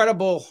 the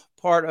incredible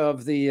part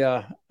of the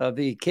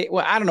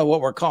well, I don't know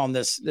what we're calling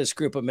this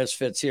group of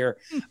misfits here.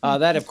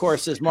 That, of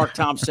course, is Mark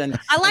Thompson.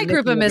 I like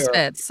group of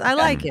misfits. I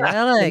like it.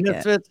 I like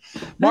it.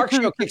 Mark's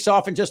show kicks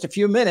off in just a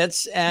few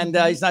minutes, and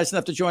he's nice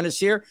enough to join us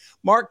here.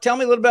 Mark, tell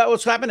me a little about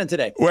what's happening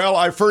today. Well,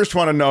 I first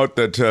want to note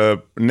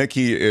that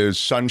Nikki is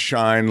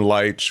sunshine,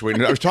 light,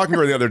 sweet. I was talking to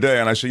her the other day,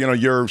 and I said,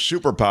 your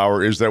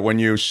superpower is that when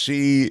you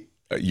see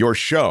your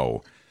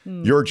show,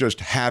 you're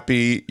just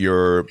happy,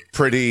 you're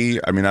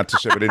pretty. I mean, not to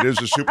say, but it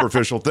is a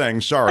superficial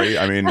thing. Sorry.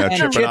 I mean,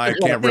 Chip and I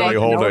can't really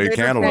hold a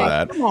candle to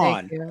that. Come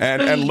on.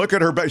 And look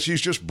at her. She's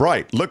just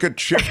bright. Look at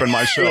Chip and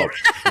myself.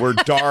 We're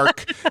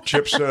dark.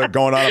 Chip's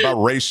going on about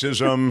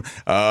racism,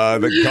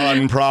 the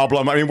gun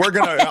problem. I mean,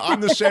 I'm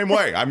the same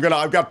way.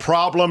 I've got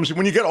problems.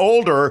 When you get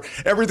older,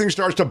 everything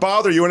starts to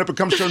bother you, and it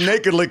becomes so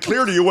nakedly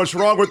clear to you what's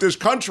wrong with this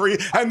country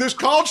and this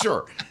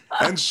culture.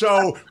 And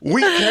so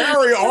we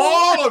carry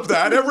all of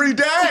that every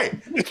day.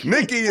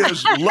 Nikki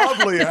is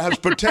lovely, has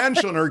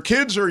potential, and her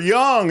kids are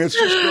young. It's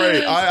just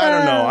great. I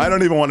don't know. I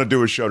don't even want to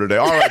do a show today.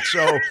 All right,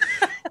 so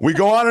we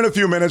go on in a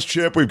few minutes,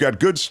 Chip. We've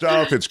got good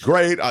stuff. It's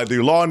great. I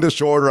do Law and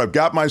Disorder. I've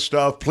got my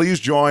stuff. Please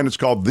join. It's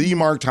called The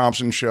Mark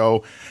Thompson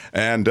Show.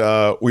 And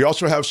we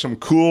also have some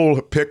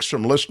cool picks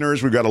from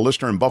listeners. We've got a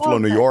listener in Buffalo,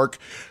 New York,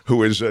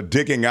 who is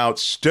digging out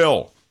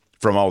still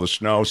from all the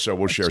snow. So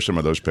we'll share some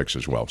of those picks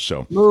as well.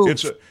 So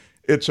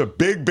it's a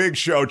big, big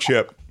show,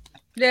 Chip.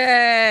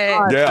 Yay.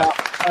 Yeah.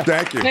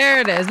 Thank you.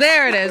 There it is.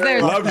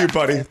 Love you,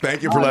 buddy.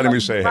 Thank you for letting me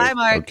say hey. Bye,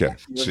 Mark. Okay.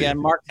 Again,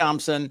 Mark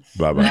Thompson.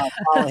 Bye-bye.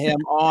 Follow him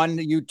on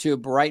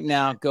YouTube right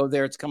now. Go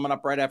there. It's coming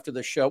up right after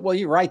the show. Well,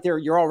 you're right there.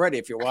 You're already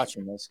if you're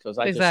watching this.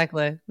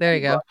 Exactly. There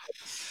you go.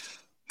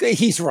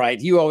 He's right.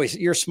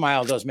 Your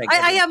smile does make.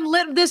 I am.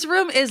 This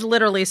room is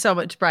literally so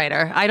much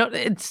brighter.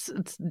 It's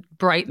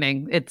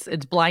brightening. It's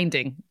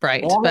blinding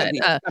bright. Well, but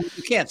you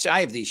can't see. I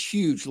have these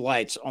huge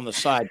lights on the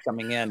side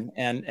coming in,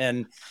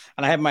 and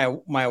I have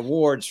my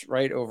awards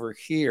right over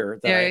here.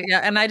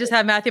 Yeah. And I just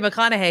have Matthew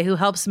McConaughey who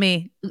helps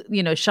me,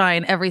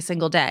 shine every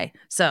single day.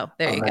 So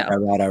there you go.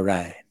 All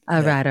right.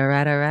 That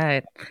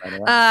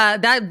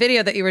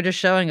video that you were just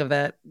showing of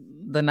the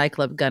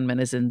nightclub gunman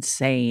is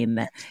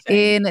insane.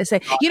 Insane.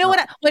 You know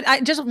what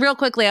I just real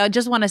quickly, I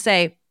just want to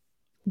say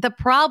the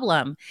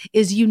problem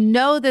is,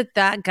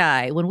 that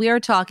guy, when we are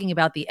talking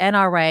about the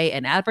NRA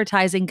and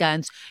advertising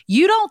guns,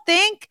 you don't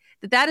think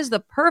that is the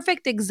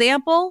perfect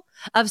example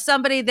of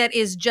somebody that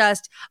is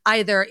just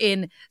either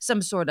in some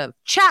sort of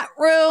chat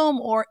room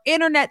or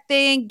internet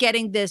thing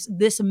getting this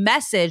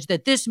message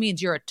that this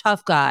means you're a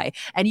tough guy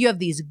and you have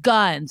these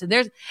guns and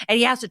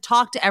he has to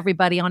talk to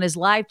everybody on his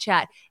live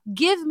chat.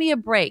 Give me a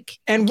break.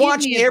 And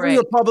watch every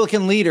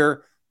Republican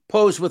leader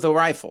pose with a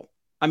rifle.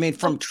 I mean,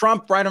 from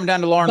Trump right on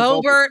down to Lauren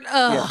Boebert.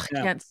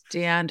 Can't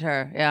stand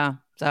her. Yeah.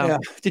 So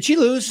did she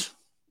lose?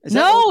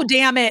 No,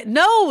 damn it.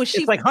 No,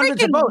 she like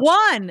hundreds of votes.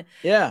 Won.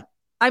 Yeah.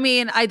 I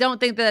mean, I don't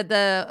think that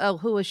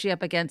who was she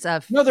up against?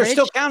 No, they're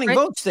still counting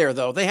votes there,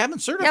 though. They haven't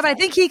certified. Yeah, but I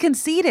think he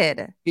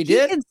conceded. He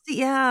did?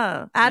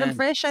 Adam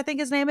Frisch, I think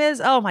his name is.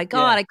 Oh, my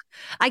God. Yeah.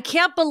 I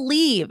can't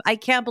believe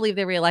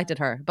they reelected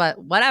her.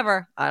 But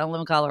whatever. I don't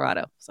live in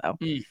Colorado. So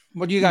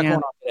what do you got going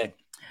on today?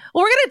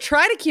 Well, we're going to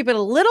try to keep it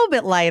a little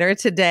bit lighter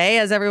today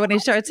as everybody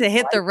starts to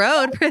hit the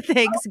road for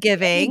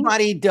Thanksgiving.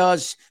 Nobody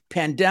does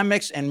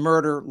pandemics and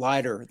murder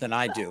lighter than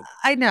I do.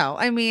 I know.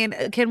 I mean,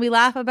 can we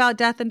laugh about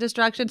death and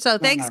destruction? So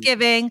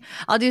Thanksgiving,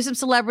 I'll do some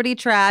celebrity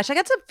trash. I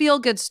got some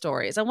feel-good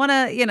stories. I want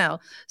to,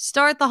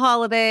 start the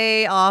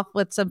holiday off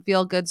with some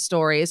feel-good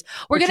stories.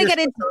 We're going to get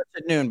into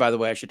at noon, by the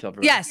way, I should tell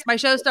everyone. Yes, my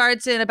show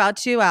starts in about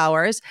 2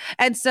 hours.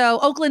 And so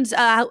Oakland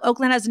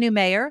has a new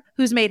mayor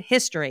who's made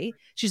history.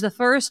 She's the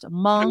first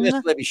Hmong. I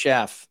miss Libby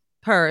Schaaf.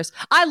 Purse.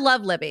 I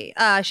love Libby.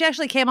 She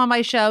actually came on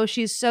my show.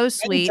 She's so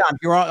sweet. Anytime.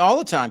 You're on all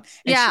the time.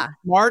 And yeah. She's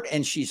smart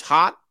and she's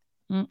hot.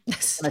 Can I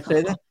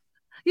say that?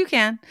 You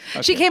can.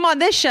 Okay. She came on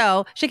this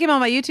show. She came on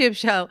my YouTube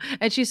show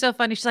and she's so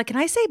funny. She's like, can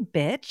I say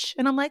bitch?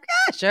 And I'm like,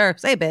 yeah, sure.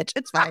 Say bitch.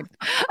 It's fine.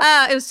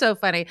 It was so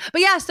funny.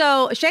 But yeah,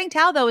 so Shang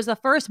Tao, though, is the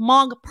first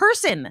Hmong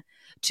person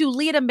to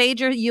lead a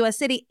major U.S.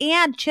 city.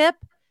 And Chip,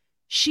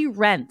 she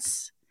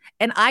rents.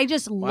 And I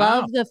just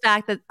love the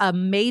fact that a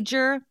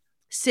major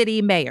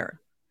city mayor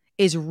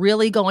is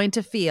really going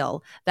to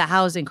feel the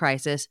housing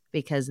crisis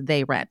because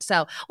they rent.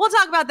 So we'll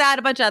talk about that,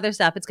 a bunch of other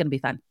stuff. It's going to be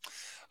fun.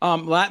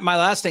 My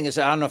last thing is,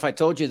 I don't know if I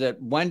told you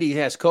that Wendy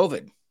has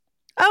COVID.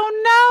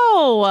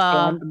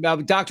 Oh,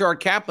 no. Dr.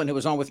 Art Caplan, who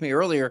was on with me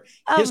earlier,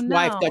 his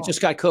wife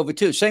just got COVID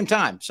too. Same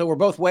time. So we're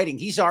both waiting.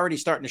 He's already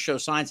starting to show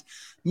signs.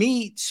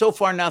 Me, so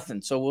far,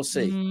 nothing. So we'll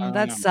see.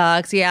 That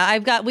sucks.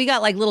 Yeah, we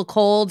got like little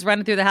colds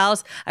running through the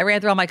house. I ran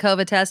through all my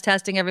COVID tests,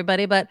 testing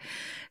everybody, but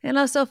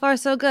so far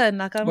so good.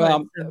 Knock on wood.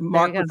 Well,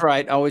 Mark was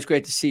right. Always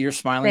great to see your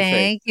smiling face.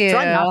 Thank you.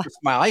 Try not to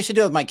smile. I used to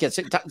do it with my kids.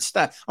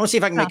 Stop. I want to see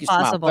if I can make you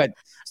smile. Go ahead.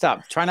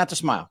 Stop. Try not to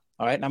smile.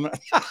 All right. I'm gonna.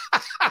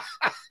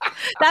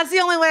 That's the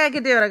only way I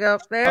could do it. I go,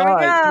 there we go.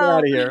 Get out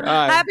of here. All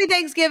right. Happy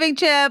Thanksgiving,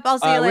 Chip. I'll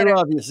see you later. We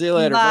love you. See you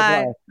later.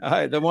 Bye. Bye-bye. All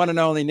right. The one and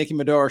only Nikki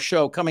Medora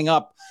show coming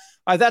up.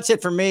 That's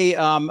it for me.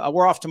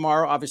 We're off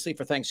tomorrow, obviously,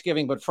 for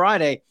Thanksgiving. But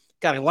Friday,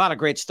 Got a lot of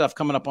great stuff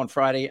coming up on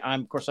Friday.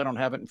 Of course, I don't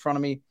have it in front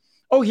of me.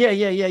 Oh,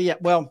 yeah.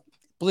 Well,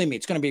 believe me,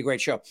 it's going to be a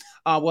great show.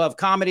 We'll have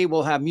comedy.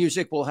 We'll have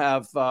music. We'll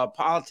have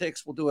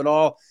politics. We'll do it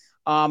all.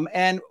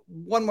 And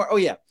one more. Oh,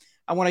 yeah.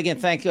 I want to again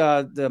thank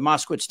the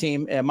Moskowitz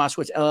team at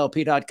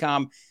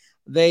MoskowitzLLP.com.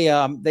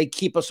 They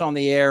keep us on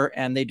the air,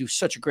 and they do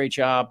such a great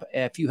job.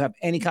 If you have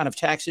any kind of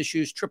tax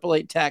issues,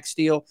 888 Tax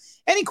Deal,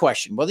 any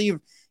question, whether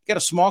you've got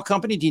a small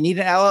company, do you need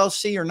an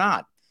LLC or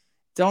not?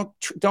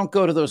 Don't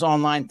go to those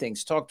online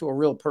things. Talk to a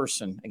real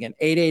person. Again,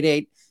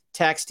 888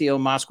 Tax Deal,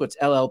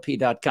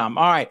 MoskowitzLLP.com.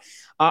 All right.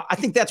 I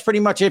think that's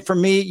pretty much it for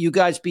me. You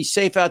guys be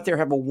safe out there.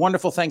 Have a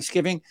wonderful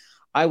Thanksgiving.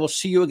 I will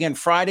see you again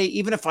Friday,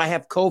 even if I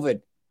have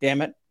COVID.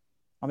 Damn it.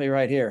 I'll be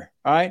right here.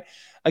 All right.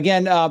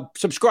 Again,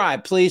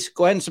 subscribe, please.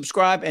 Go ahead and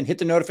subscribe and hit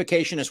the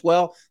notification as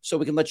well so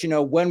we can let you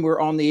know when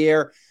we're on the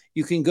air.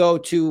 You can go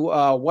to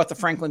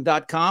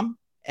whatthefranklin.com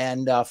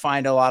and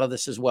find a lot of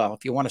this as well.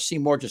 If you want to see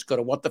more, just go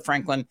to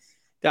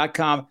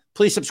whatthefranklin.com.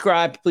 Please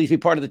subscribe. Please be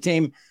part of the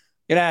team.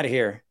 Get out of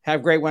here.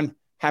 Have a great one.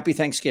 Happy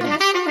Thanksgiving. I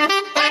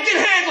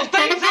can handle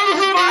things.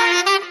 I'm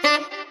fine.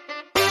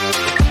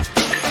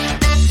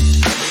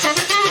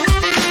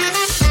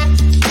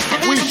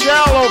 We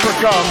shall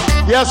overcome.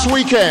 Yes,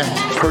 we can.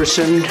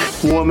 Person,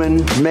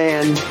 woman,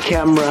 man,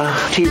 camera,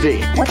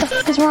 TV. What the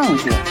f*** is wrong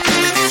with you?